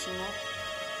复的情形哦？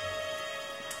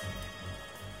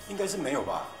应该是没有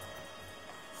吧。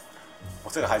我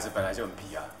这个孩子本来就很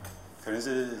皮啊，可能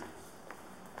是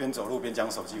边走路边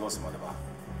讲手机或什么的吧。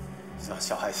是啊，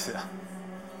小孩子啊。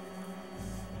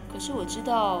可是我知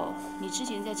道你之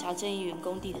前在查郑议员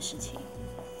工地的事情。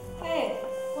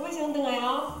我要先回来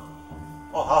哦。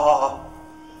哦，好，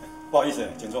不好意思，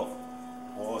简座，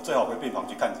我最好回病房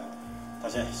去看诊，他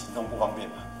现在行动不方便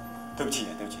嘛，对不起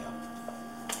啊。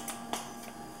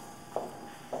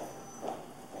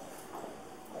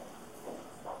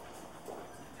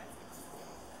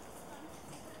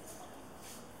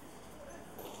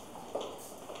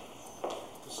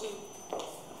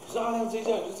可是阿亮这一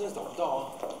家人就真的找不到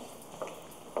啊。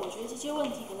我觉得这些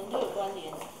问题可能都有关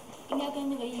联，应该跟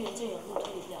那个议员郑永路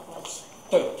脱离不了关系。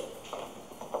对。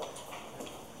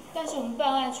但是我们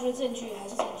办案除了证据还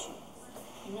是证据，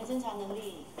你们的侦查能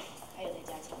力还有待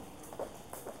加强。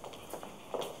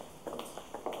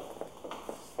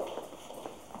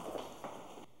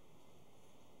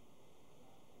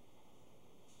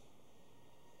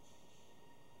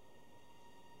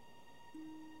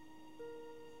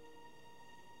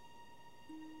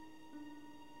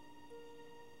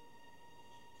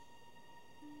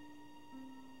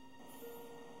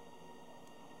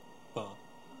爸。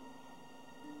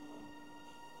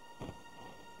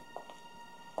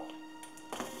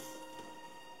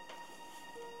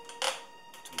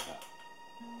怎么了？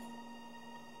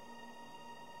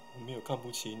我没有看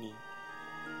不起你，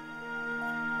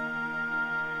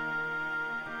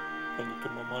让你跟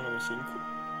妈妈那么辛苦，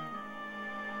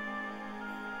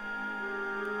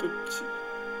对不起。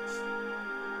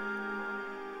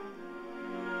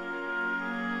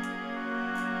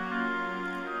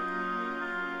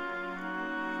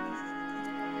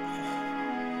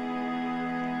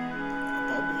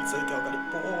做条甲你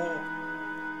补。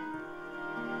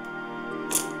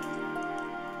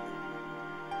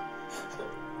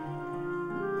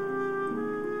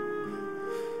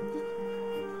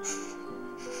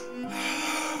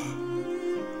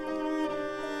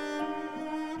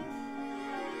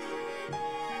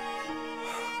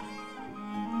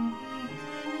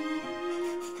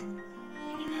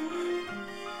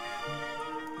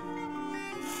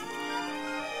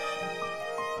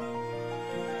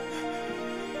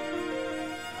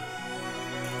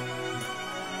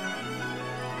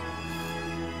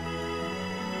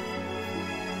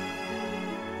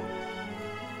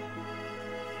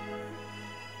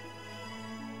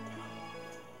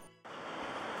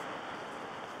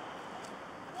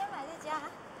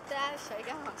对啊，手一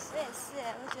个好吃也是，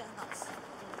我觉得很好吃。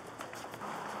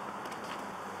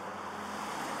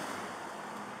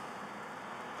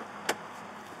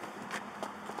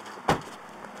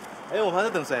哎，我们还在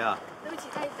等谁啊？对不起，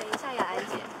再等一下，雅兰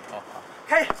姐。哦，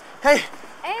嘿。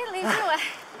哎，林志伟，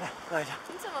拿一下。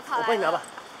你怎么跑来了？我帮你拿吧。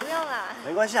不用啦。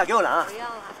没关系啊，给我拿啊。不用啦。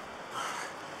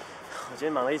我今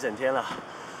天忙了一整天了，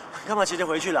干嘛急着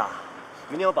回去啦？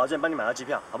明天我保证帮你买到机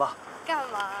票，好不好？干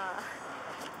嘛？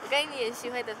我跟你研习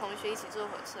会的同学一起坐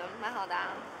火车，蛮好的啊。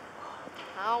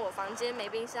然后我房间没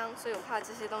冰箱，所以我怕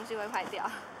这些东西会坏掉。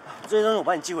这些东西我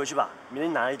帮你寄回去吧，明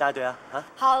天拿了一大堆啊。啊？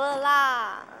好了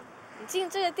啦，你尽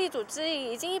这个地主之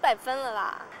谊已经100分了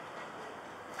啦。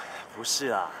不是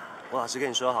啦，我老实跟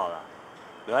你说好了，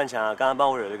刘汉强啊，刚刚帮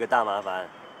我惹了一个大麻烦，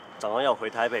早上要我回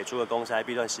台北出个公差，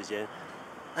避段时间。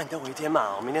那你等我一天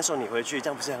嘛，我明天送你回去，这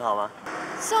样不是很好吗？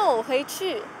送我回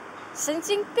去？神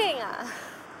经病啊！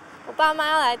我爸妈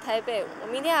要来台北，我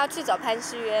明天还要去找潘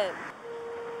诗渊。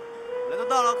人都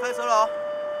到了，开车了哦。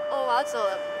哦，我要走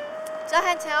了，叫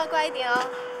汉强要乖一点哦。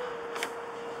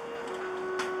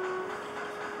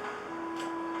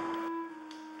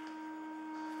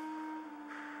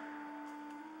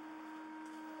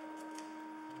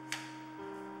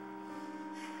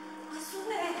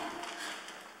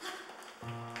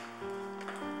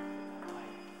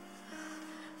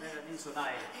孙大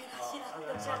爷，是啦，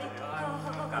多谢你，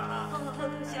好，多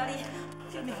谢你，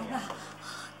建明啊，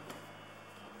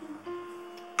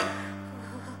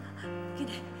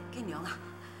建良啊，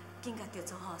紧甲着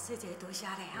做吼，说一个多谢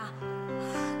咧哈。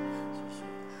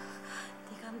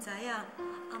你敢知影？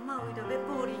阿嬷为着要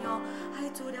报你哦，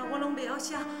迄资料我拢袂晓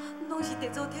写，拢是得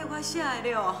做替我写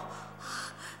的了。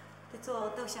得做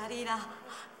多谢你啦，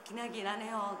今仔日安尼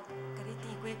吼，甲你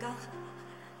甜几工，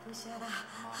多谢啦。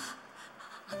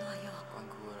安怎哟？关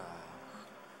哭啦！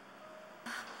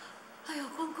哎呦，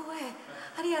关哭诶！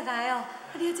啊，你也来哦！啊，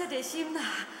你遮热心啦！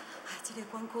啊，这个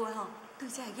关哭诶吼，对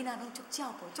这个囡仔拢足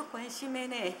照顾、足关心的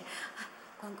呢。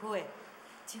关哭诶，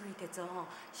这位特助吼，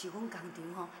是阮工厂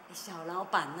吼的小老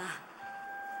板啦。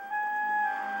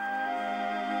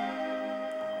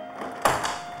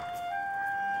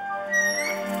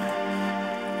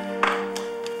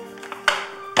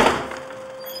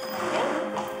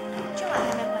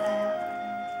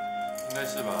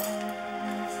是吧？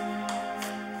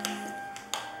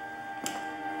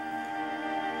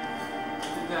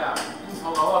现在啊，应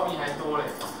酬搞不好比你还多嘞。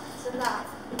真的、啊？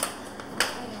哎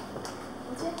呀，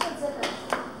我今天就这个，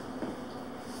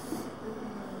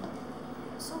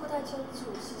说不太清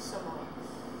楚是什么，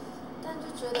但就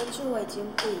觉得俊伟已经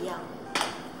不一样了，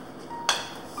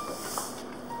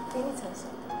比你成熟。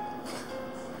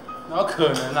哪有可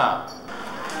能啊？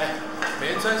哎，每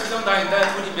天穿西装打领带，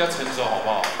不一定比较成熟，好不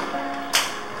好？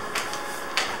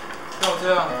像我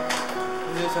这样，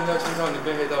那些香蕉青少年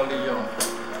被黑道利用，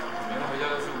每天回家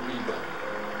都是无力感，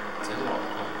才是我的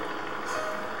痛。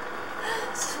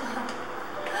是吗？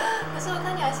可是我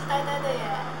看你还是呆呆的耶。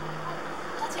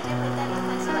他今天没带你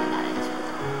还是来打篮球的。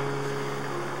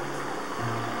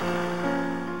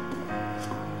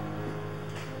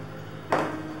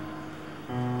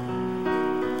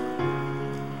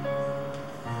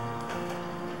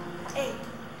哎，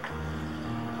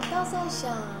我倒是在想。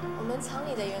我们厂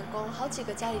里的员工好几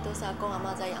个家里都是阿公阿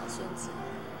妈在养孙子，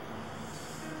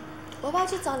我要不要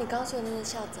去找你刚说的那个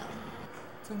校长？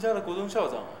增加了国中校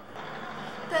长。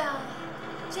对啊，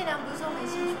建良不是说没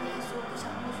兴趣念书，不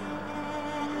想入学吗？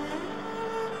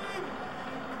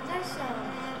我在想，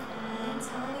我们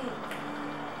厂里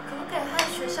可不可以和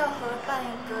学校合办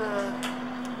一个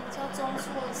教中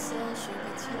辍生学个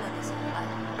技能的商班，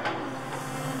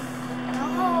然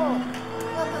后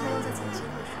让他们用这成绩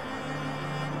入学。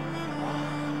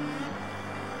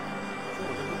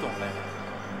懂嘞，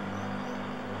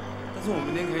但是我们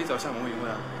明天可以找校门委员会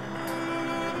啊。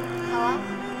好啊。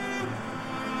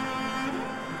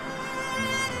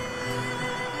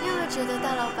你有没有觉得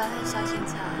大老板和小警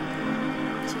察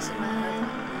其实蛮合的？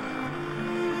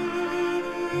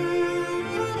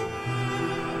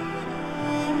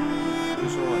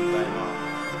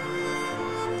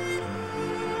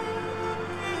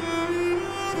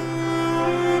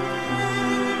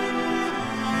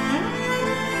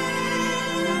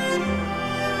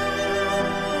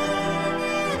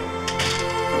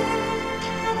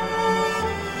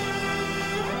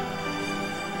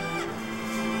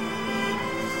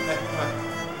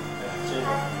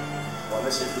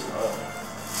吃不想饿。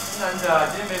真的啊，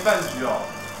今天没饭局哦。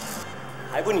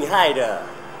还不你害的？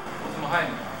我怎么害你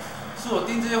啊？是我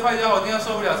盯这些坏家伙盯到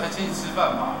受不了才请你吃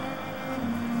饭吧？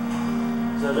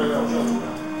这，我去煮了。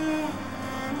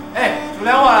哎，煮2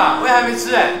碗了，我也还没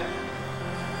吃哎。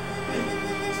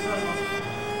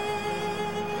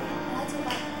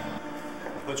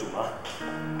会煮吗？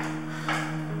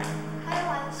开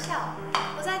玩笑，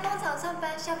我在工厂上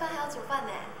班，下班还要煮饭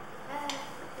呢。来，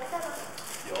有饭吗？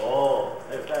有，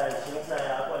还有蛋、青菜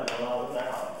啊、罐头啊，我都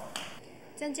买好了。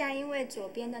郑家因为左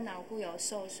边的脑部有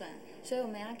受损，所以我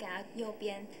们要给他右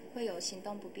边会有行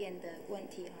动不便的问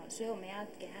题哈，所以我们要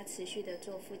给他持续的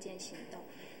做复健行动。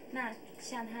那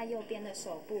像他右边的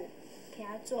手部，给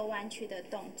他做弯曲的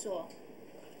动作，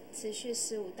持续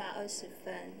15到20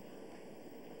分。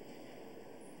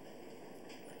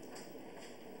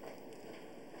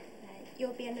来，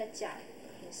右边的脚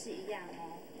也是一样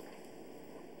哦。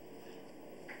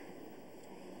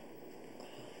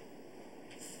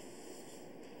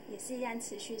也是一样，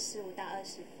持续15到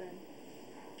20分。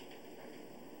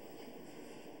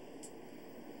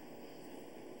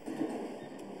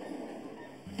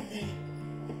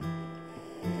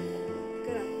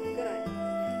过来，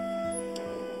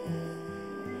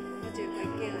我就快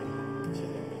过了。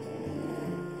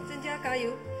郑家加油！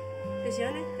就是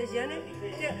安尼，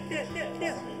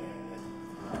对。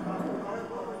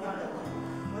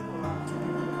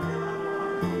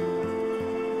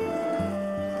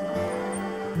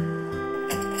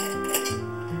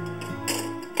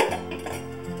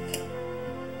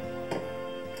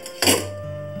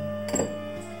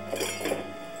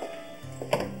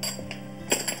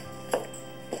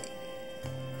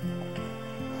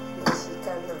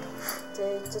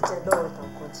这个肉的豆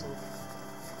骨精。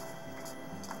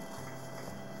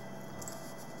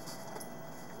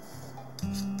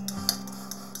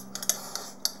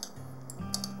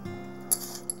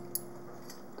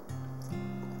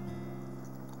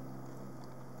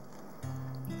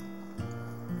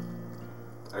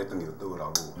啊，你等于有倒老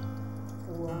母？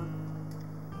有啊。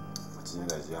啊，真个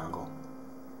代志安怎讲？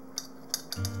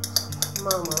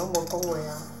妈嘛，我无讲话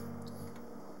啊。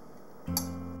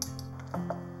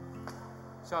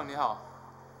校长你好，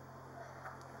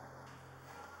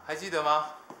还记得吗？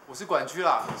我是管区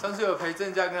啦，上次有陪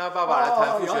郑家跟他爸爸来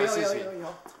谈复学的事情。有，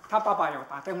他爸爸有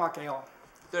打电话给我。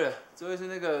对了，这位是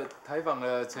那个台访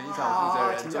的成衣厂负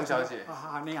责人钟小姐。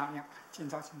好，你好，请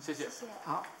坐，谢谢。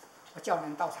好，我叫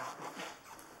人倒茶。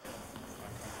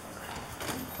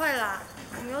会啦，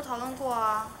我们有讨论过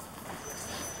啊，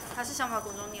还是想把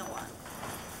国中念完。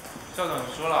校长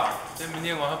你说了，等明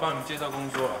念完会帮你们介绍工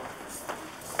作了。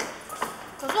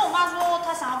可是我妈说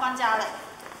她想要搬家嘞。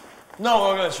那我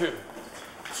要跟你去。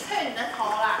去你的头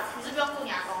啦！你是不用顾你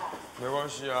阿公哦。没关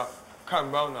系啊，看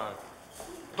不到哪里，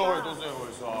都会都是这回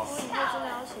事啊。如果以后真的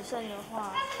要洗肾的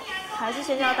话，还是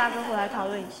先叫大哥回来讨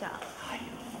论一下。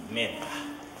免啦，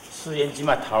虽然今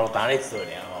麦头打在做了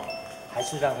哦，还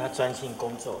是让他专心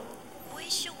工作。吴医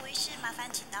师，麻烦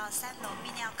请到3楼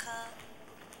泌尿科。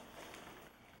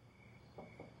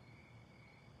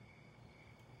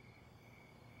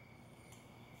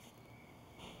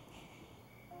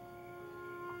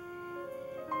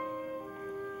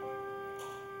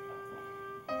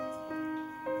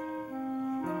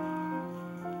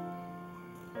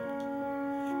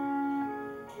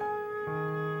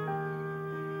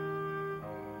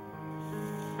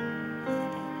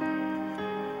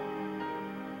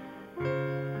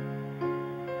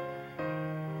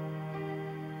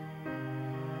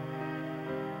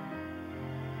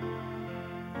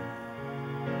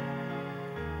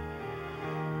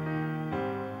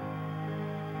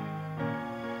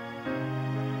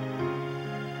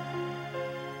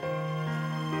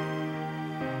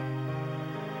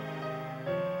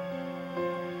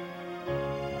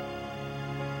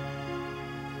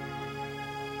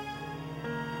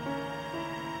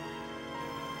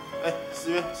哎，思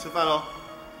渊，吃饭喽。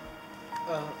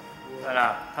算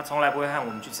了，他从来不会和我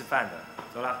们去吃饭的。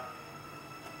走了。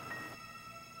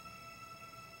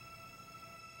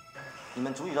你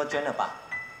们组语都捐了吧？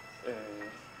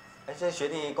哎，这些学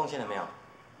弟贡献了没有？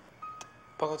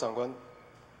报告长官，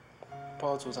报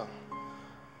告组长，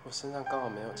我身上刚好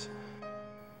没有钱。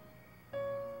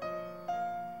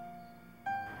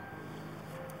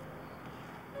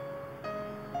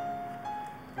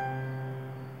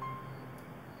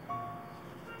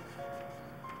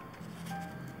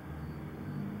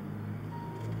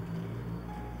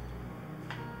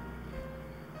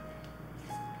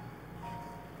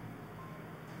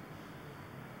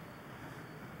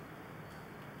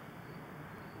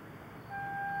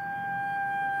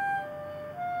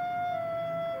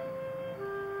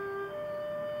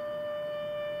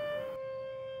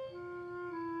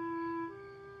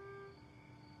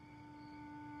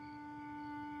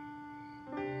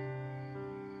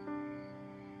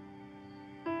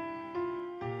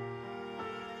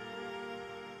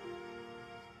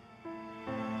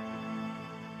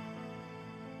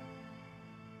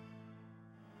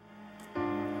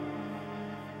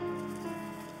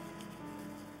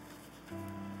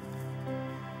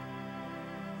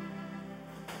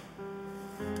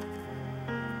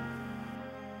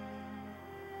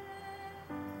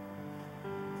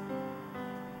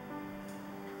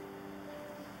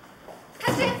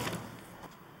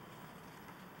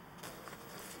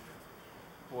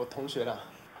我同学啦。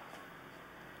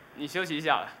你休息一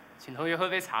下了，请同学喝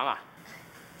杯茶嘛。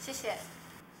谢谢。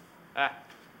哎，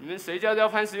你们谁教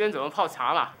潘石原怎么泡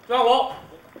茶嘛？让我。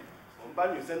我们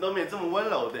班女生都没这么温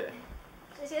柔的。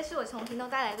这些是我从屏东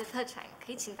带来的特产，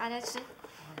可以请大家吃。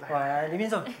来，李明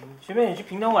总，学妹你去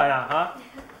屏东玩啊？啊？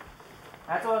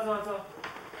来，坐。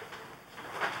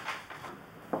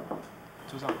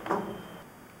组长，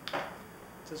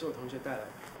这是我同学带来的。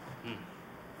嗯，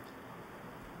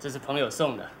这是朋友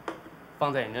送的，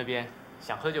放在你那边，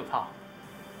想喝就泡。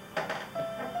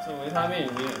这维他命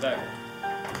你也带过？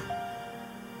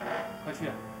快去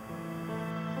啊！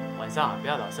晚上不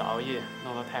要老是熬夜，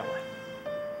弄到太晚。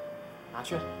拿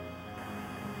去。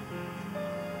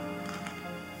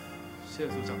谢谢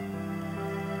组长。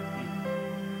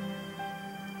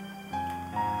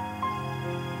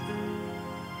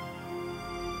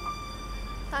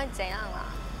到底怎样啦？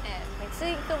每次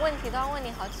一个问题都要问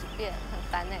你好几遍，很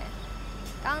烦哎。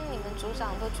刚刚你们组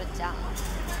长都准假了。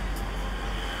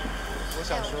我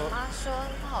想说，我妈说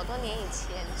她好多年以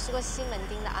前吃过西门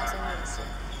町的阿珍面线，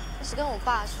一直跟我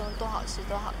爸说多好吃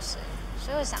多好吃，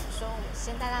所以我想说我们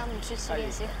先带他们去吃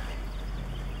面线。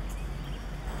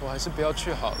我还是不要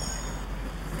去好了。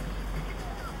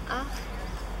啊？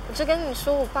我就跟你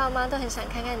说，我爸妈都很想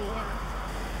看看你呀。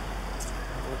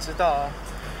我知道啊，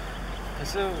可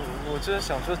是我就是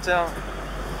想说这样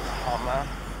好吗？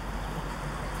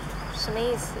什么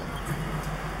意思？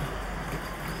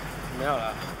没有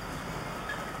啦，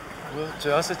我主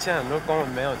要是欠很多公文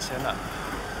没有签啦。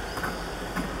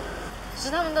可是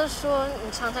他们都说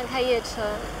你常常开夜车，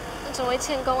那怎么会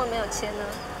欠公文没有签呢？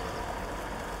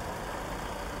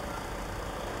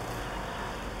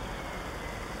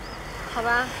好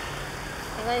吧，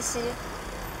没关系，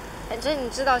反正你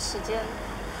知道时间，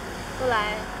不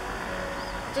来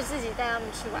就自己带他们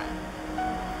去玩。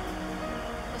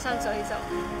我想走一走，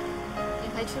你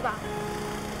回去吧。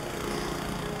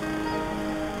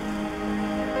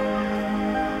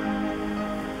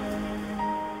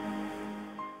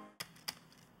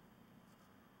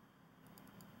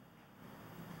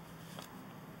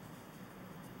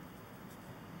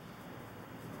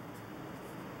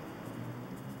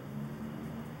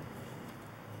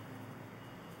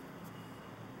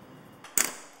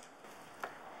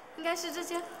应该是这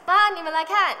间。妈，你们来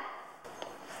看。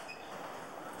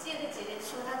记得姐姐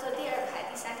说她坐第2排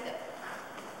第3个，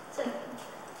这里。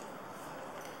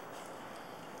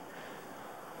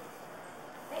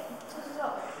坐，我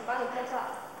帮你拍照。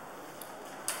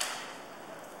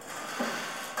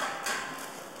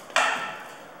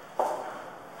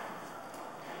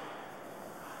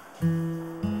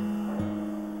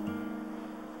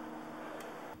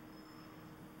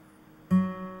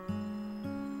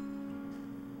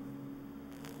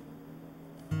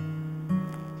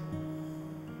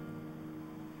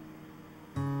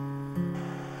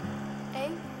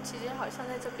姐姐好像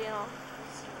在这边哦。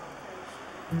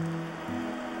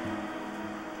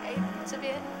这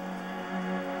边。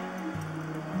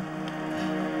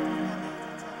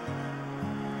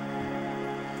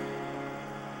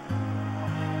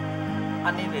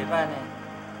安尼袂歹呢，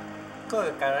佫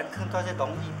会甲咱放到这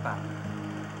容易房。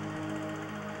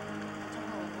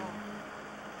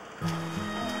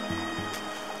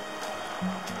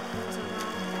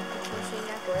同学应该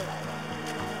不会来了。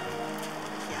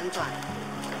是安怎？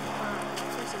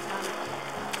就是他们。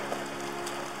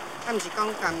啊，毋是讲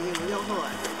工有约好啊？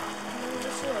就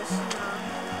是有事啊。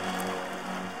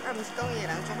啊，毋是讲伊个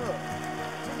人足好。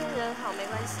今天人好没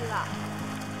关系啦。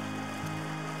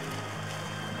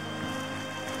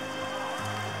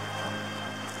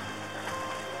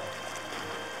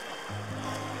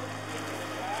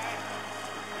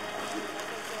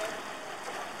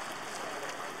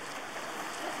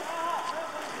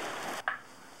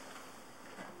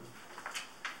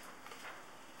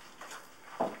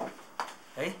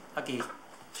阿基，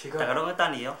大家拢在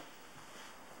等你哦。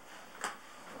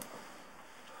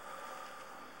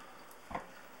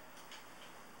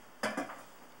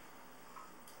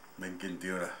免紧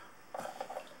张啦，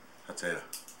较济啦。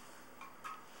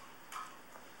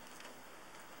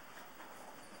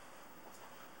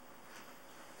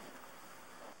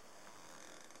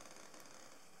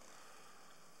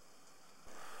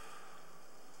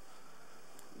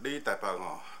你台北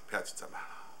哦，撇110万。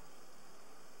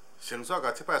先煞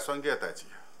甲即摆选举的代志，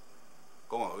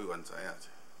讲话委员知影者，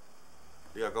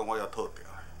你也讲我要套调的，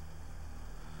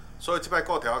所以即摆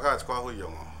顾条较一寡费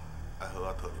用哦，爱好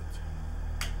好讨论者。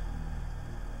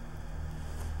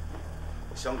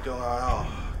上重要的吼，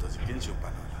就是紧想办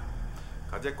法啦，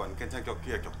甲这县警察局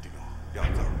局的局长调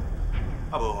走，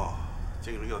啊无吼，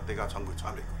正如迄个底下喘气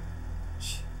喘袂过。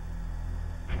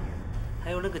还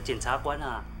有那个检察官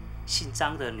啊，姓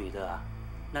张的女的啊，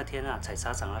那天啊，采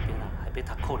茶场那边啊，还被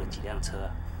他扣了几辆车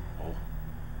啊。哦。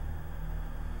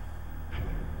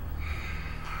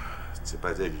这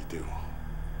摆这议长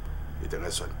一定要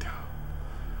选掉。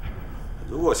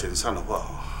如果选上的话，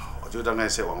我就让那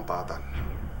些王八蛋，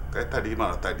该戴礼帽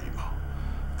的戴礼帽，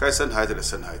该生孩子的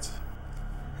生孩子。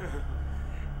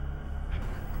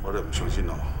我都不相信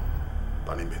哦，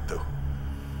把你免得。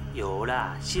有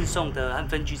啦，姓宋的和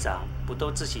分局长不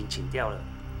都自行请调了？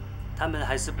他们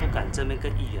还是不敢正面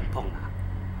跟议员碰啊。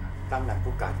当然不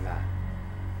敢啦。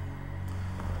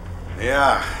你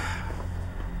啊，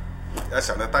要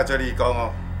想得戴罪立功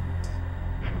哦，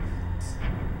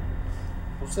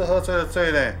不是喝醉的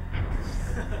醉呢。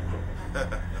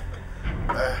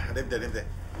来，啉者啉者。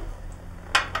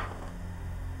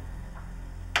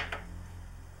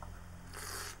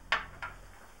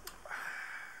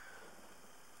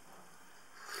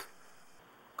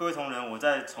各位同仁，我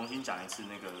再重新讲一次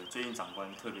那个最近长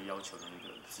官特别要求的那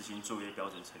个执行作业标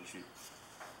准程序。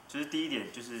就是第一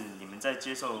点，就是你们在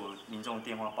接受民众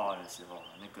电话报案的时候，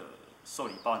那个受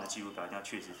理报案的记录表一定要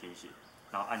确实填写，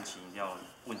然后案情一定要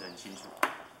问得很清楚。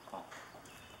哦。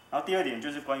然后第二点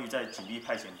就是关于在警力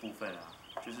派遣部分啊，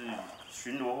就是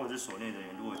巡逻或者是所内人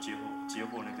员如果接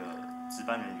获那个值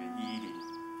班人员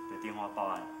110的电话报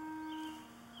案，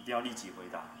一定要立即回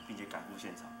答，并且赶赴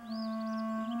现场。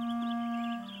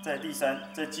在第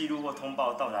三，在记录或通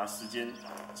报到达时间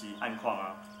及案况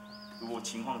啊，如果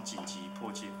情况紧急、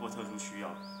迫切或特殊需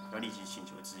要，要立即请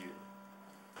求支援。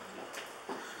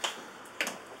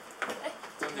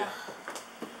张姐，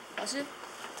老师，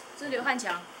这是刘汉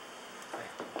强，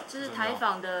这是台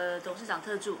访的董事长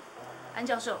特助安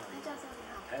教授。安教授你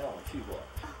好。台访我去过，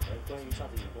关于上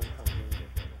次员工抗争的。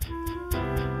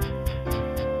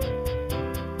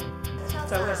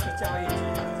这位是教育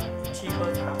局7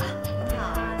科长。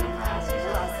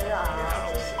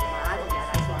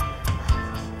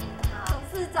董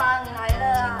事长来了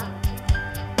啊！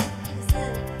是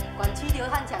管区刘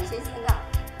汉强先生啊，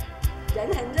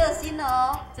人很热心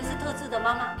哦。这是特助的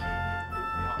妈妈。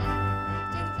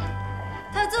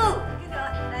特助，来，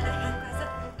快说。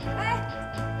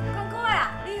公公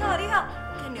啊，你好。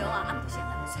天刘啊，俺不想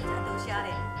很水才多谢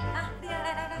咧。啊，你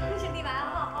来，你先进来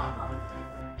好。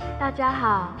大家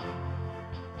好，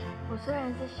我虽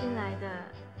然是新来的，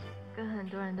跟很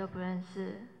多人都不认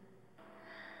识，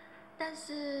但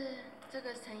是这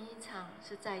个成衣厂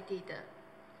是在地的，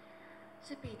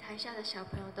是比台下的小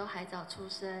朋友都还早出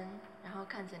生，然后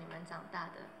看着你们长大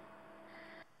的。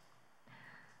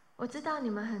我知道你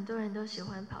们很多人都喜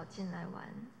欢跑进来玩，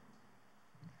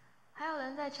还有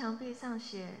人在墙壁上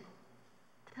写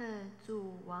“特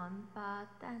助王八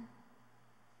蛋”，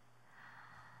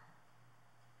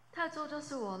特助就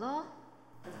是我咯。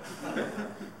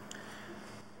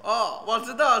哦，我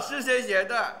知道是谁写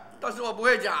的，但是我不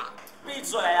会讲。闭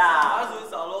嘴啊！阿纯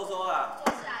少啰嗦啊！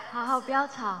好，不要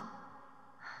吵。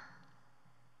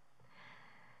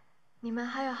你们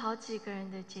还有好几个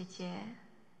人的姐姐、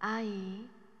阿姨、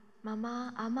妈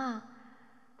妈、阿嬷，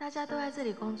大家都在这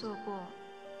里工作过，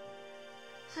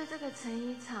所以这个成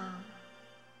衣厂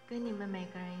跟你们每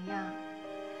个人一样，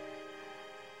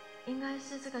应该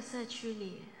是这个社区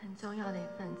里很重要的一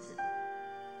份子。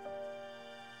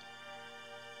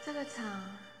这个厂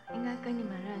应该跟你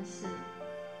们认识，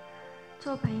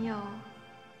做朋友，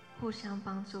互相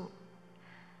帮助，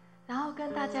然后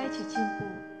跟大家一起进步。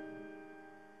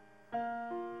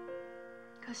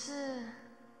可是，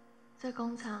这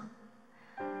工厂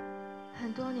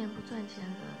很多年不赚钱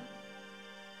了，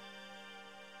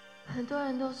很多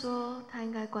人都说它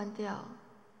应该关掉。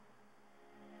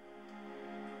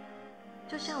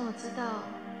就像我知道，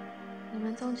你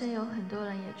们中间有很多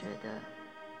人也觉得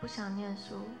不想念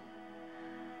书，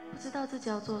不知道自己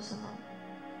要做什么，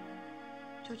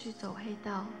就去走黑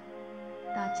道，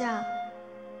打架，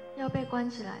要被关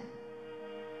起来。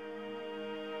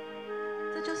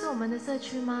这就是我们的社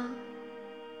区吗？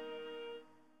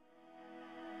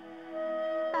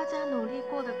大家努力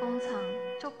过的工厂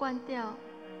就关掉，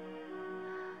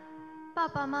爸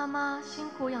爸妈妈辛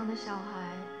苦养的小孩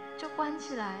就关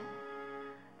起来，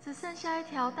只剩下一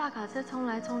条大卡车冲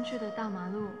来冲去的大马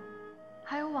路，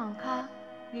还有网咖、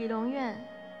理容院。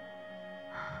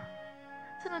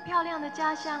这么漂亮的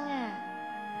家乡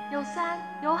哎，有山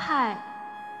有海。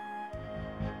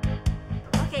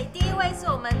OK， 第一位是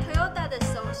我们 Toyota 的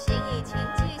首席引擎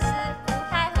技师吴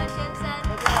开和先生。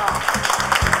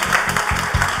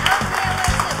然后第二位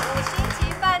是5星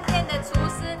级饭店的厨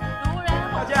师卢仁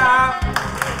宏先生。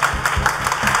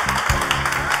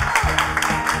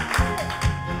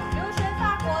留学法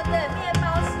国的面包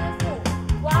师傅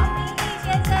王明义先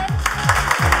生。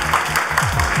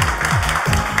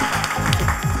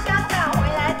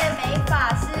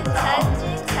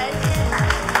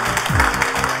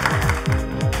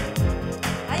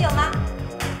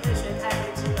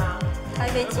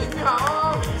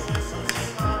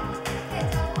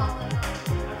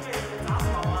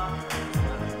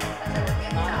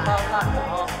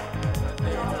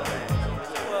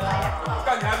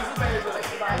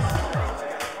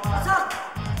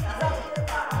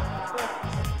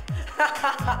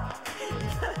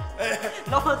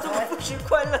老板祝我们复学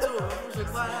快乐，祝我们复学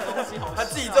快乐。东西好，他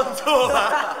自己这么做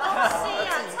嘛？东西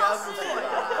呀，超市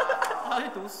他去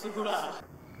读书啦。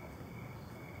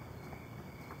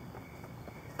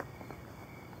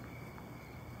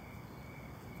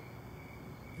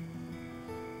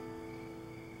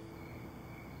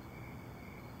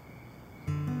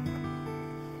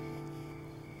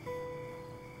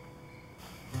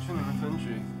去你们分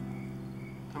局，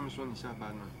他们说你下班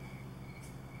了。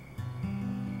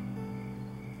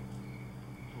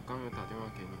我刚有打电话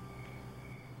给你。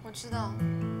我知道，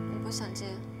你不想接。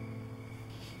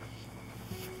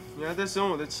你还在生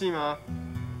我的气吗？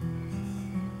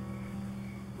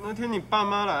那天你爸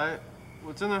妈来，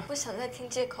我真的不想再听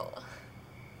借口了。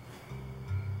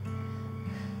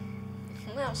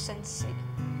我没有生气。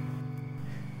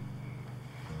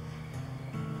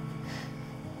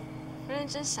我认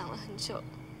真想了很久，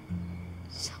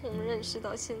像我们认识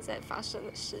到现在发生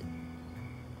的事。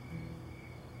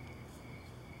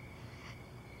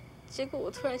结果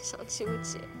我突然想起我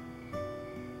姐，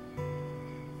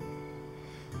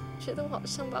觉得我好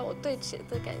像把我对姐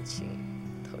的感情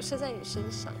投射在你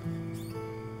身上，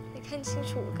没看清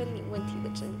楚我跟你问题的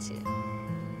症结。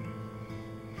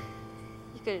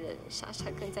一个人傻傻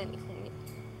跟在你后面，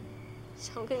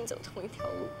想要跟你走同一条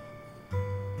路。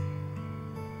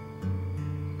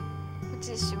我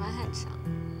姐喜欢汉强，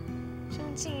就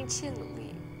用尽一切努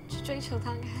力去追求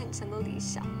他跟汉强的理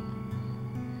想。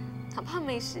哪怕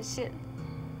没实现，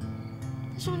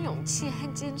那种勇气和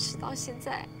坚持到现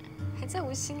在，还在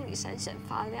我心里闪闪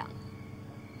发亮。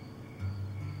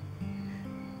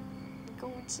你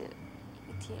跟我姐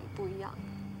一点也不一样。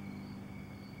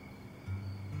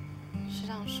师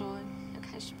长说要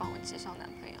开始帮我介绍男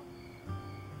朋友，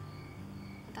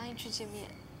我答应去见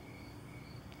面。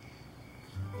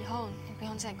以后你不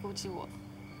用再顾忌我。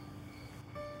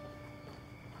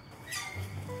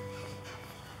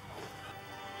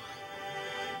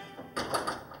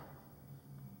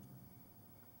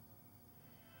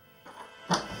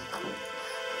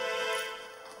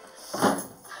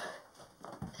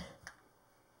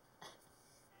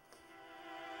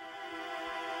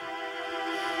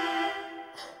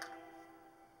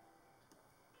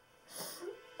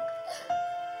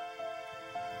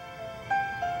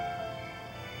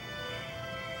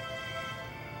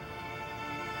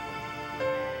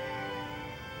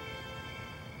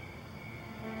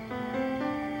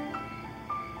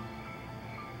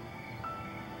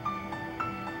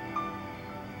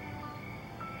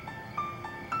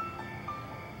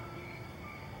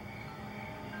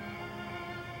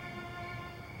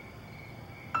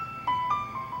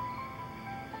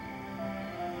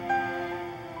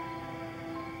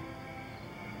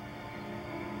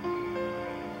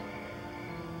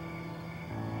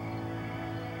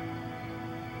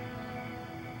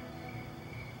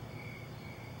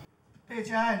被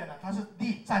加害人啊，他是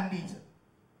站立着，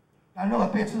然后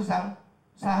被刺伤、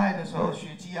杀害的时候，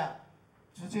血迹啊，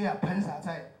直接啊喷洒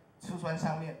在瓷砖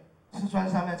上面，瓷砖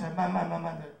上面才慢慢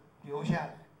的流下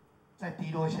来，再滴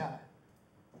落下来。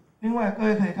另外，各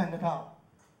位可以看得到，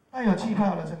带有气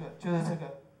泡的这个就是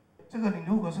这个你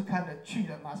如果是看得去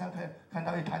的，马上看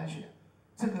到一滩血，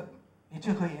这个你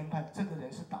就可以研判这个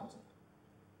人是倒着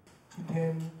的。今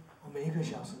天我们1个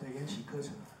小时的研习课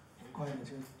程很快的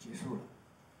就结束了。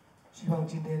希望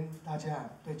今天大家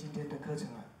对今天的课程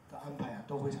的安排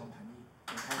都非常满意，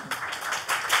很开心。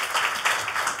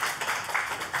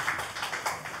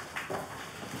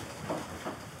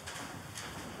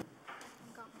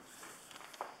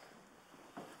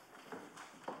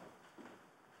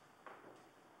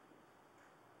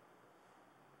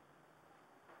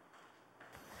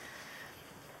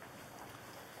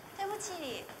对不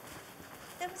起，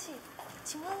对不起，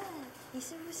请问你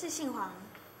是不是姓黄？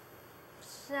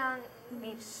是啊，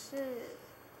你是？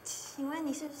请问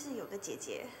你是不是有个姐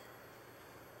姐？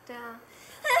对啊。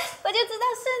我就知道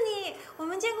是你，我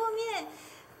们见过面。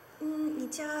你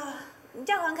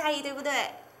叫黄凯怡对不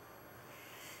对？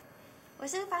我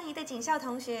是方怡的警校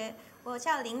同学，我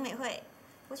叫林美惠。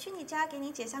我去你家给你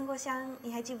姐上过香，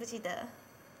你还记不记得？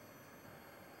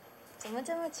怎么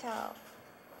这么巧？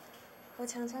我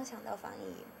常常想到方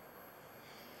怡。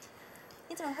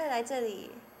你怎么会来这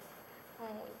里？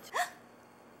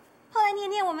后来你也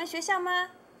念我们学校吗？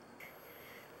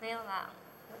没有啦，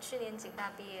我去年警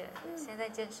大毕业，现在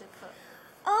见识课。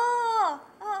哦。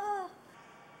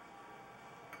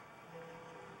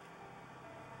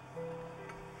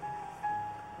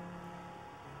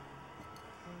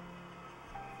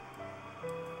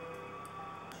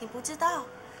你不知道，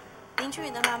林俊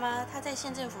宇的妈妈她在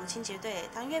县政府清洁队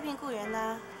当阅兵雇员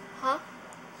呢。啊？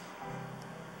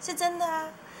是真的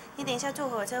啊！你等一下坐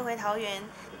火车回桃园，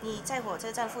你在火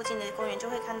车站附近的公园就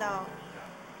会看到。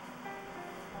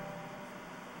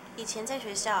以前在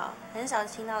学校很少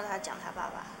听到他讲他爸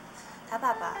爸，他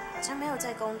爸爸好像没有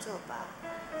在工作吧，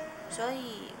所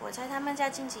以我猜他们家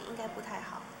经济应该不太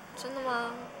好。真的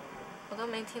吗？我都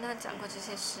没听他讲过这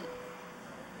些事。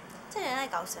这人爱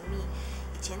搞神秘，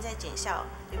以前在警校，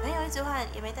女朋友一直换，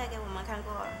也没带给我们看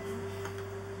过。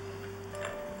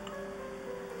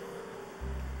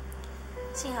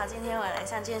幸好今天我来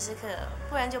上见识课，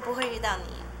不然就不会遇到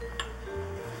你。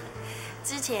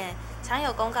之前常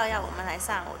有公告要我们来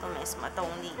上，我都没什么动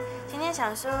力。今天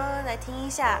想说来听一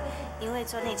下，因为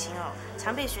做内勤哦，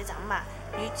常被学长骂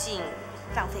女警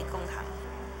浪费公堂。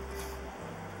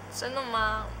真的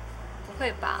吗？不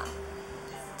会吧？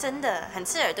真的很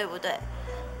刺耳，对不对？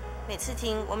每次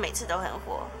听，我每次都很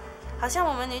火，好像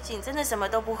我们女警真的什么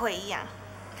都不会一样。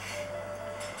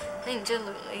那你就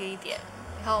努力一点，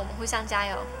以后我们互相加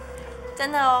油。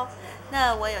真的哦。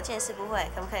那我有件事不会，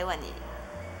可不可以问你？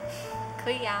可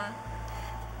以啊。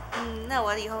那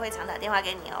我以后会常打电话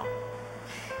给你哦。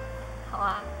好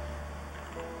啊。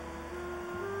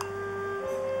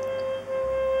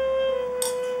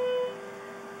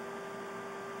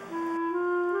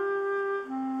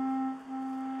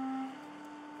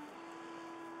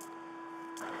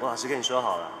我老师跟你说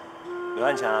好了，刘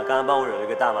汉强刚刚帮我惹了一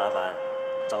个大麻烦，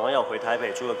早上要我回台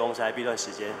北出个公差，避段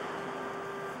时间。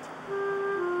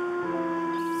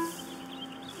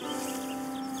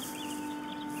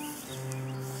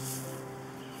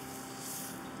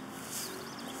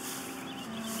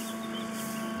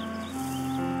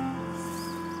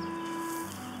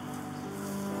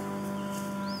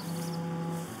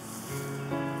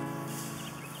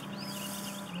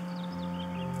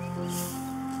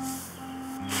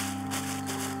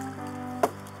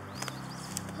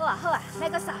好啊，那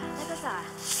个啥，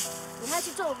你还去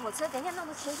坐火车，等一下弄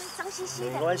得全身脏兮兮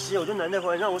的。没关系，我就难得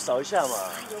回来，让我扫一下嘛。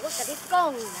哎呦，我跟你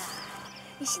讲啦，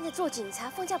你现在做警察，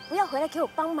放假不要回来给我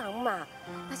帮忙嘛，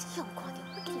那是让我看到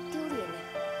会给你丢脸呢。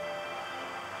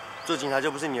做警察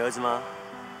就不是你儿子吗？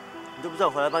你都不知道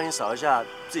我回来帮你扫一下，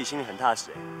自己心里很踏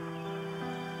实哎。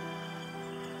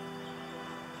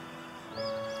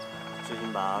最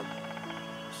近爸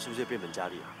是不是变本加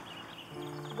厉啊？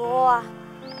无啊，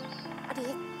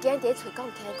你今日在厝讲，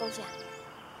听伊讲啥？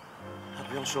他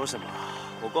不用说什么，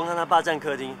我光看他霸占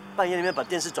客厅，半夜里面把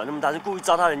电视转那么大声，故意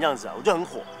糟蹋人样子啊，我就很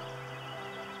火。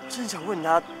真想问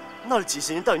他，闹了几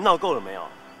十年，到底闹够了没有？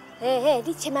嘿，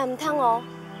你千万唔通哦！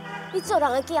你做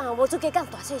人的囝啊，无做加讲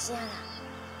大细声啦。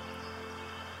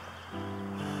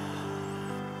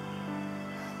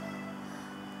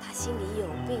他心里有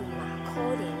病嘛，可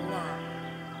怜啦。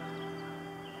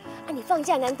啊，你放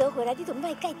假难得回来，你就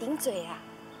卖盖顶嘴啦，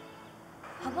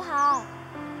好不好？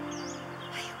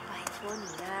哎呦，拜托你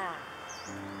啦！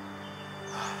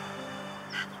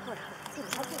好了，自己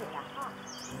看自己啦，哈。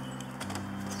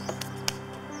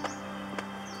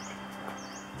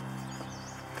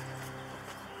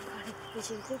你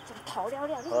辛苦做头了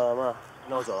了，你。妈，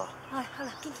那我走了。好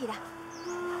了，进去啦。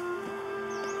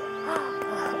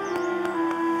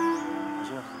小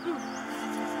心啊。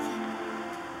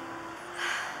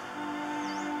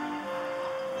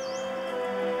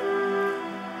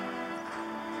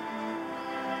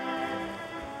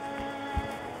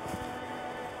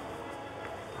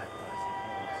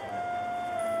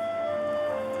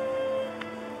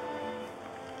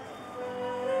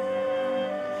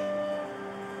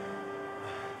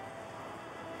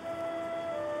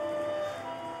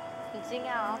很惊讶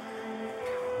哦。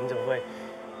你怎么会？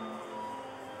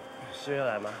是要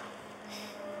来吗？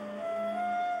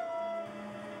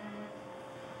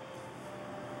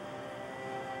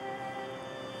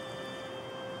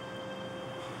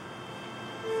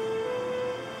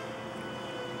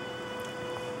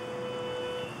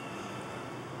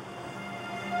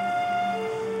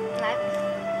来，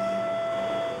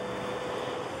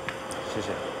谢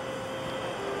谢。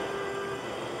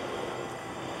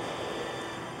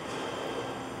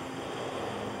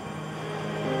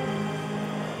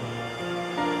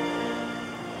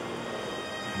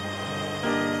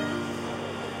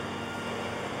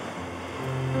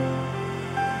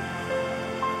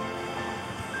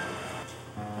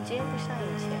今天不像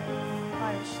以前话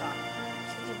很少，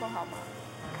心情不好吗？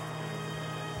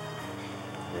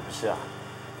也不是啊，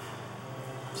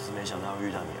只是没想到会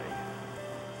遇到你而已。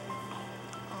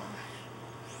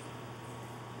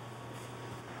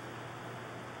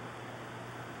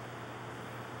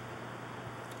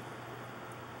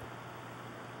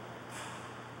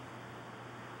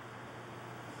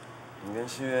你跟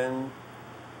诗渊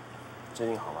最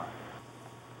近好吗？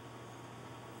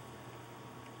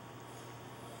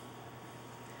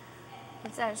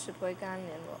暂时不会跟他联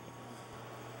络。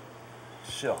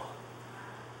是哦。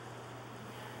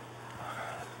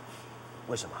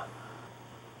为什么？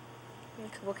你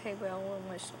可不可以不要问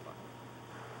为什么？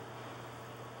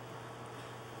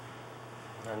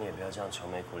那你也不要这样愁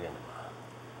眉苦脸的嘛。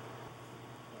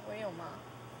我有吗？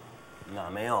哪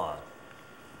没有啊？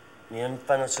你连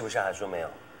饭都吃不下，还说没有？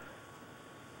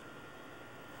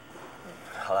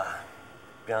好了，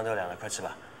便当都凉了，快吃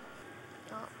吧。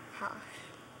哦，好。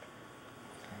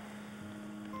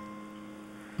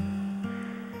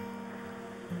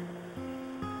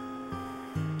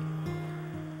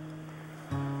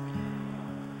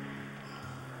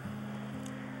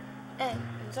哎，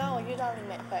你知道我遇到林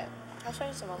美惠，她说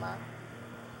你什么吗？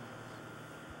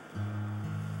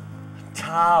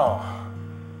他哦，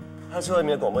他出了你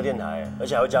们的广播电台，而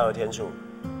且还会加油添醋。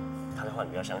他的话你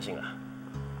不要相信啦。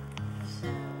是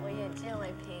我眼见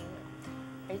为凭，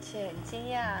而且很惊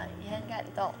讶，也很感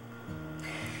动。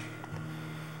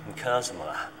你看到什么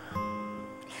了？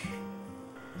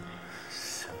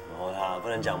什么啦？不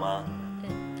能讲吗？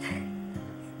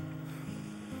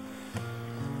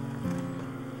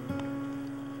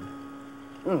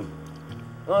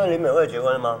那林美惠结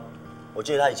婚了吗？我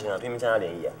记得她以前啊拼命参加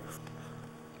联谊啊。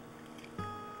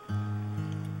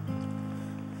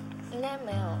应该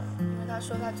没有，因为她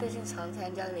说她最近常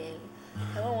参加联谊，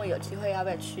还问我有机会要不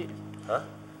要去。啊？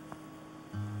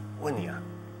问你啊？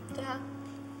对啊。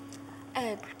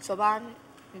哎，走吧，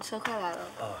你车快来了。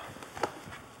哦。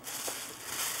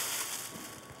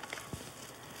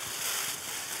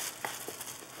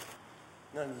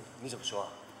那你怎么说啊？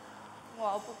我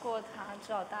熬不过他，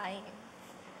只好答应。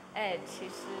哎，其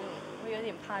实我有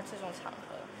点怕这种场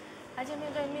合，而且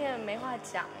面对面没话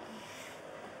讲，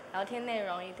聊天内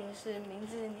容一定是名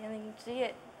字、年龄、职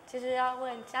业，接着要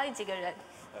问家里几个人。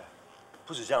哎，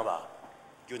不止这样吧，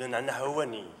有的男的还会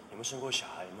问你有没有生过小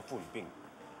孩，有没有妇女病。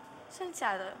真的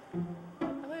假的？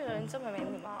还会有人这么没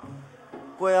礼貌？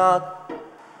会啊，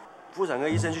妇产科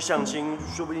医生去相亲，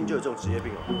说不定就有这种职业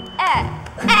病哦。哎！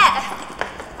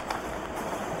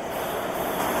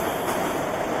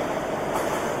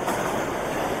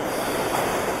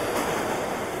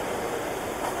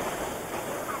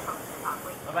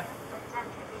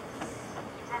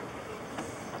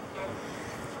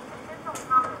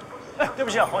对不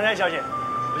起啊，黄山小姐，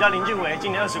我叫林俊伟，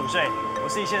今年25岁，我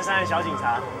是一线上的小警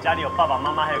察，家里有爸爸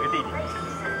妈妈还有个弟弟。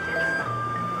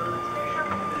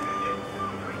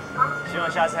希望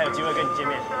下次还有机会跟你见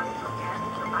面。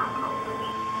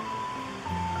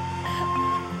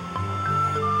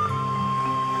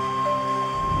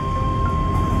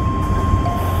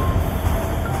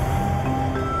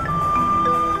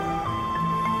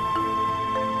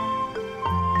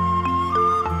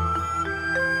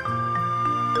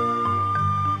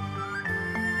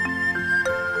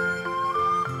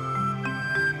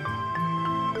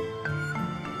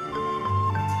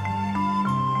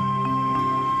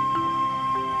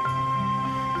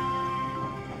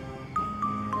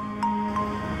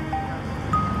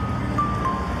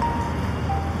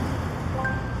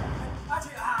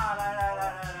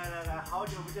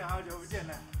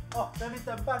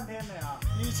等半天了啊！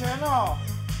以前哦，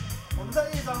我们在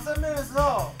议长身边的时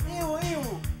候，一舞一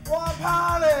舞，哇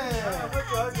趴嘞！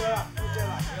喝酒了，真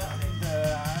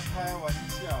的啊，开玩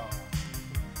笑。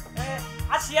哎，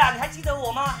阿奇啊，你还记得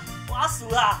我吗？我阿鼠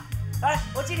啦，来，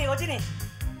我敬你。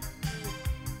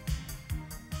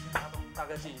大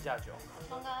哥敬一下酒。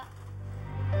峰哥。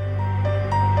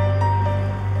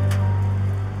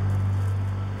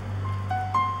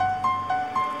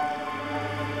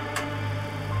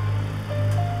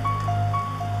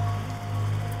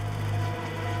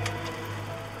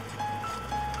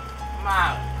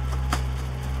妈，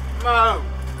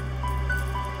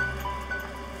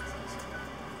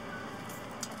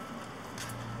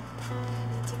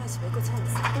今摆是要搁创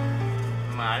啥？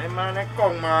妈，你莫安尼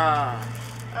讲嘛，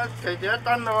啊，摕一下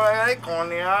等落来你看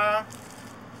尔。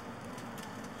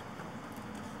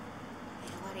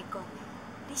我咧讲，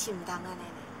你是唔当安尼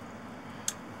呢？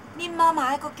恁妈嘛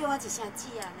还搁叫我一声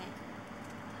姊啊呢？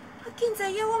啊，紧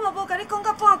济夜我嘛无甲你讲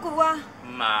到半句啊。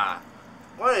妈，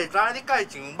我会知你介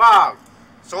上肉。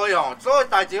所以哦，所有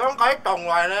代志拢甲你动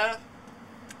来呢。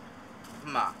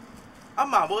嘛，啊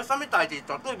嘛无啥物代志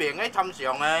绝对袂用去参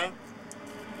详的，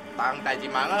逐项代志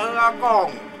嘛好好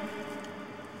讲。你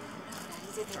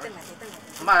这提转来。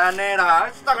莫安尼啦，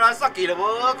杀来杀去就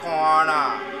无好看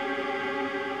啦。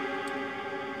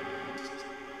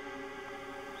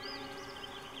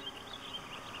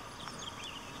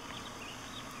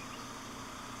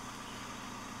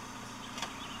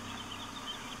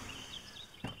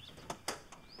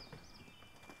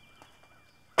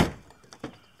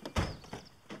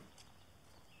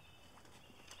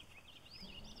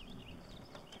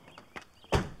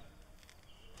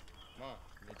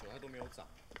长。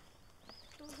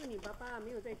都是你爸爸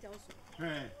没有在浇水。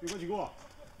哎，有关系我。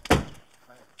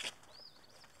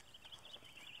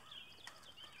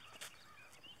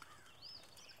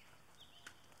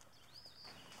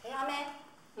阿妹，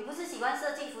你不是喜欢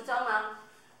设计服装吗？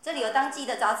这里有当季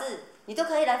的杂志，你都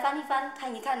可以来翻一翻，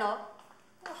看一看哦。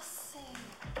哇塞！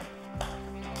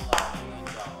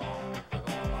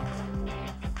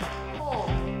哦，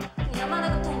你阿妈那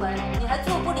个部门你还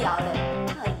做不了嘞。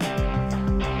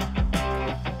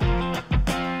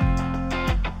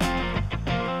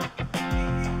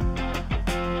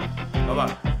老板，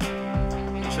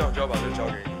下午就要把这个交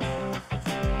给你。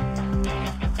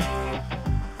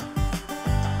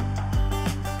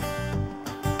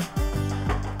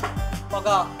报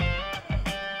告。老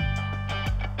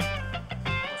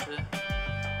师。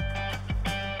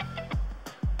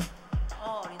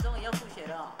哦，你终于要复学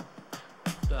了哦。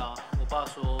对啊，我爸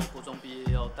说国中毕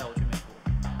业要带我去美国。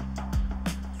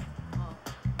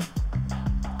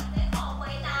随口回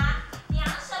答，娘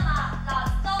什么？老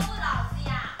子都不老子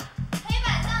呀！黑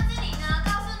板上这里呢，告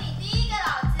诉你第一个老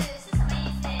字是什么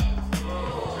意思？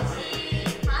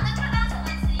好，那它当什么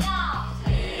词用？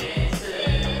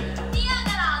第二个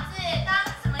老字当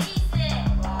什么意思？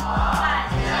晚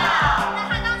笑。那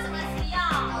它当什么词用？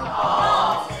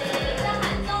动词，这很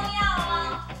重要哦。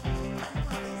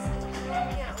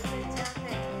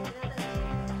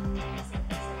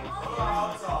不好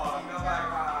走，不要害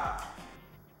怕。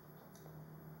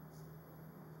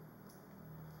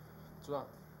组长，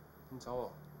你找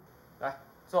我。来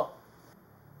坐。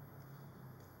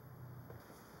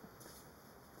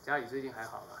家里最近还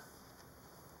好吗？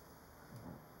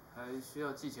还需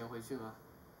要寄钱回去吗？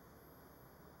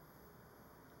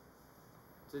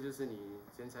这就是你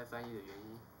兼差翻译的原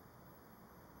因。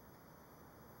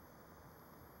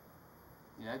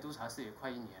你来督察室也快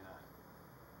1年了，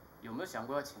有没有想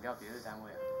过要请调别的单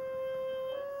位啊？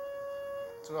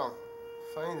组长，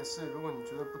翻译的事，如果你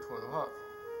觉得不妥的话，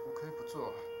我可以不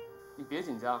做。你别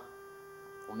紧张，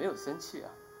我没有生气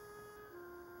啊。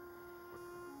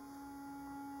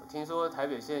我听说台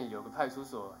北县有个派出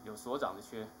所有所长的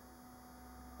缺，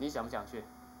你想不想去？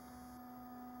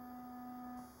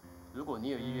如果你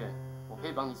有意愿，我可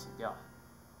以帮你请调。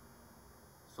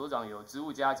所长有职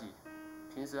务加级，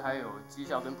平时还有绩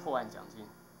效跟破案奖金，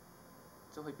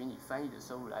这会比你翻译的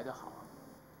收入来得好。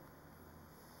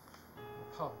我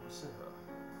怕我不适合。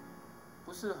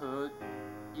不适合，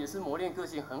也是磨练个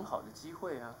性很好的机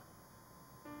会啊。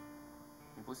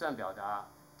你不善表达，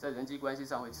在人际关系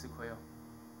上会吃亏哦。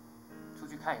出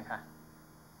去看一看，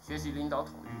学习领导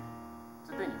统御，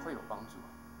这对你会有帮助。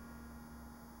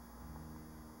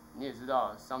你也知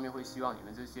道，上面会希望你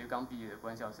们这些刚毕业的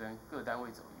官校生各单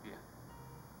位走一遍。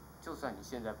就算你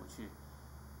现在不去，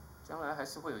将来还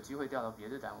是会有机会调到别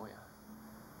的单位啊。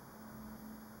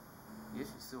也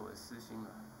许是我的私心吧。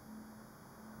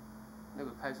那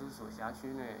个派出所辖区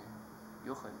内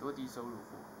有很多低收入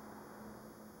户，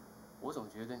我总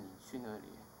觉得你去那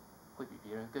里会比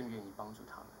别人更愿意帮助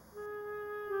他们。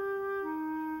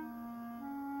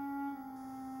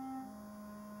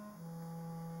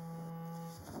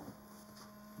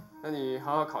那你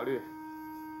好好考虑，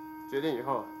决定以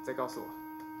后再告诉我。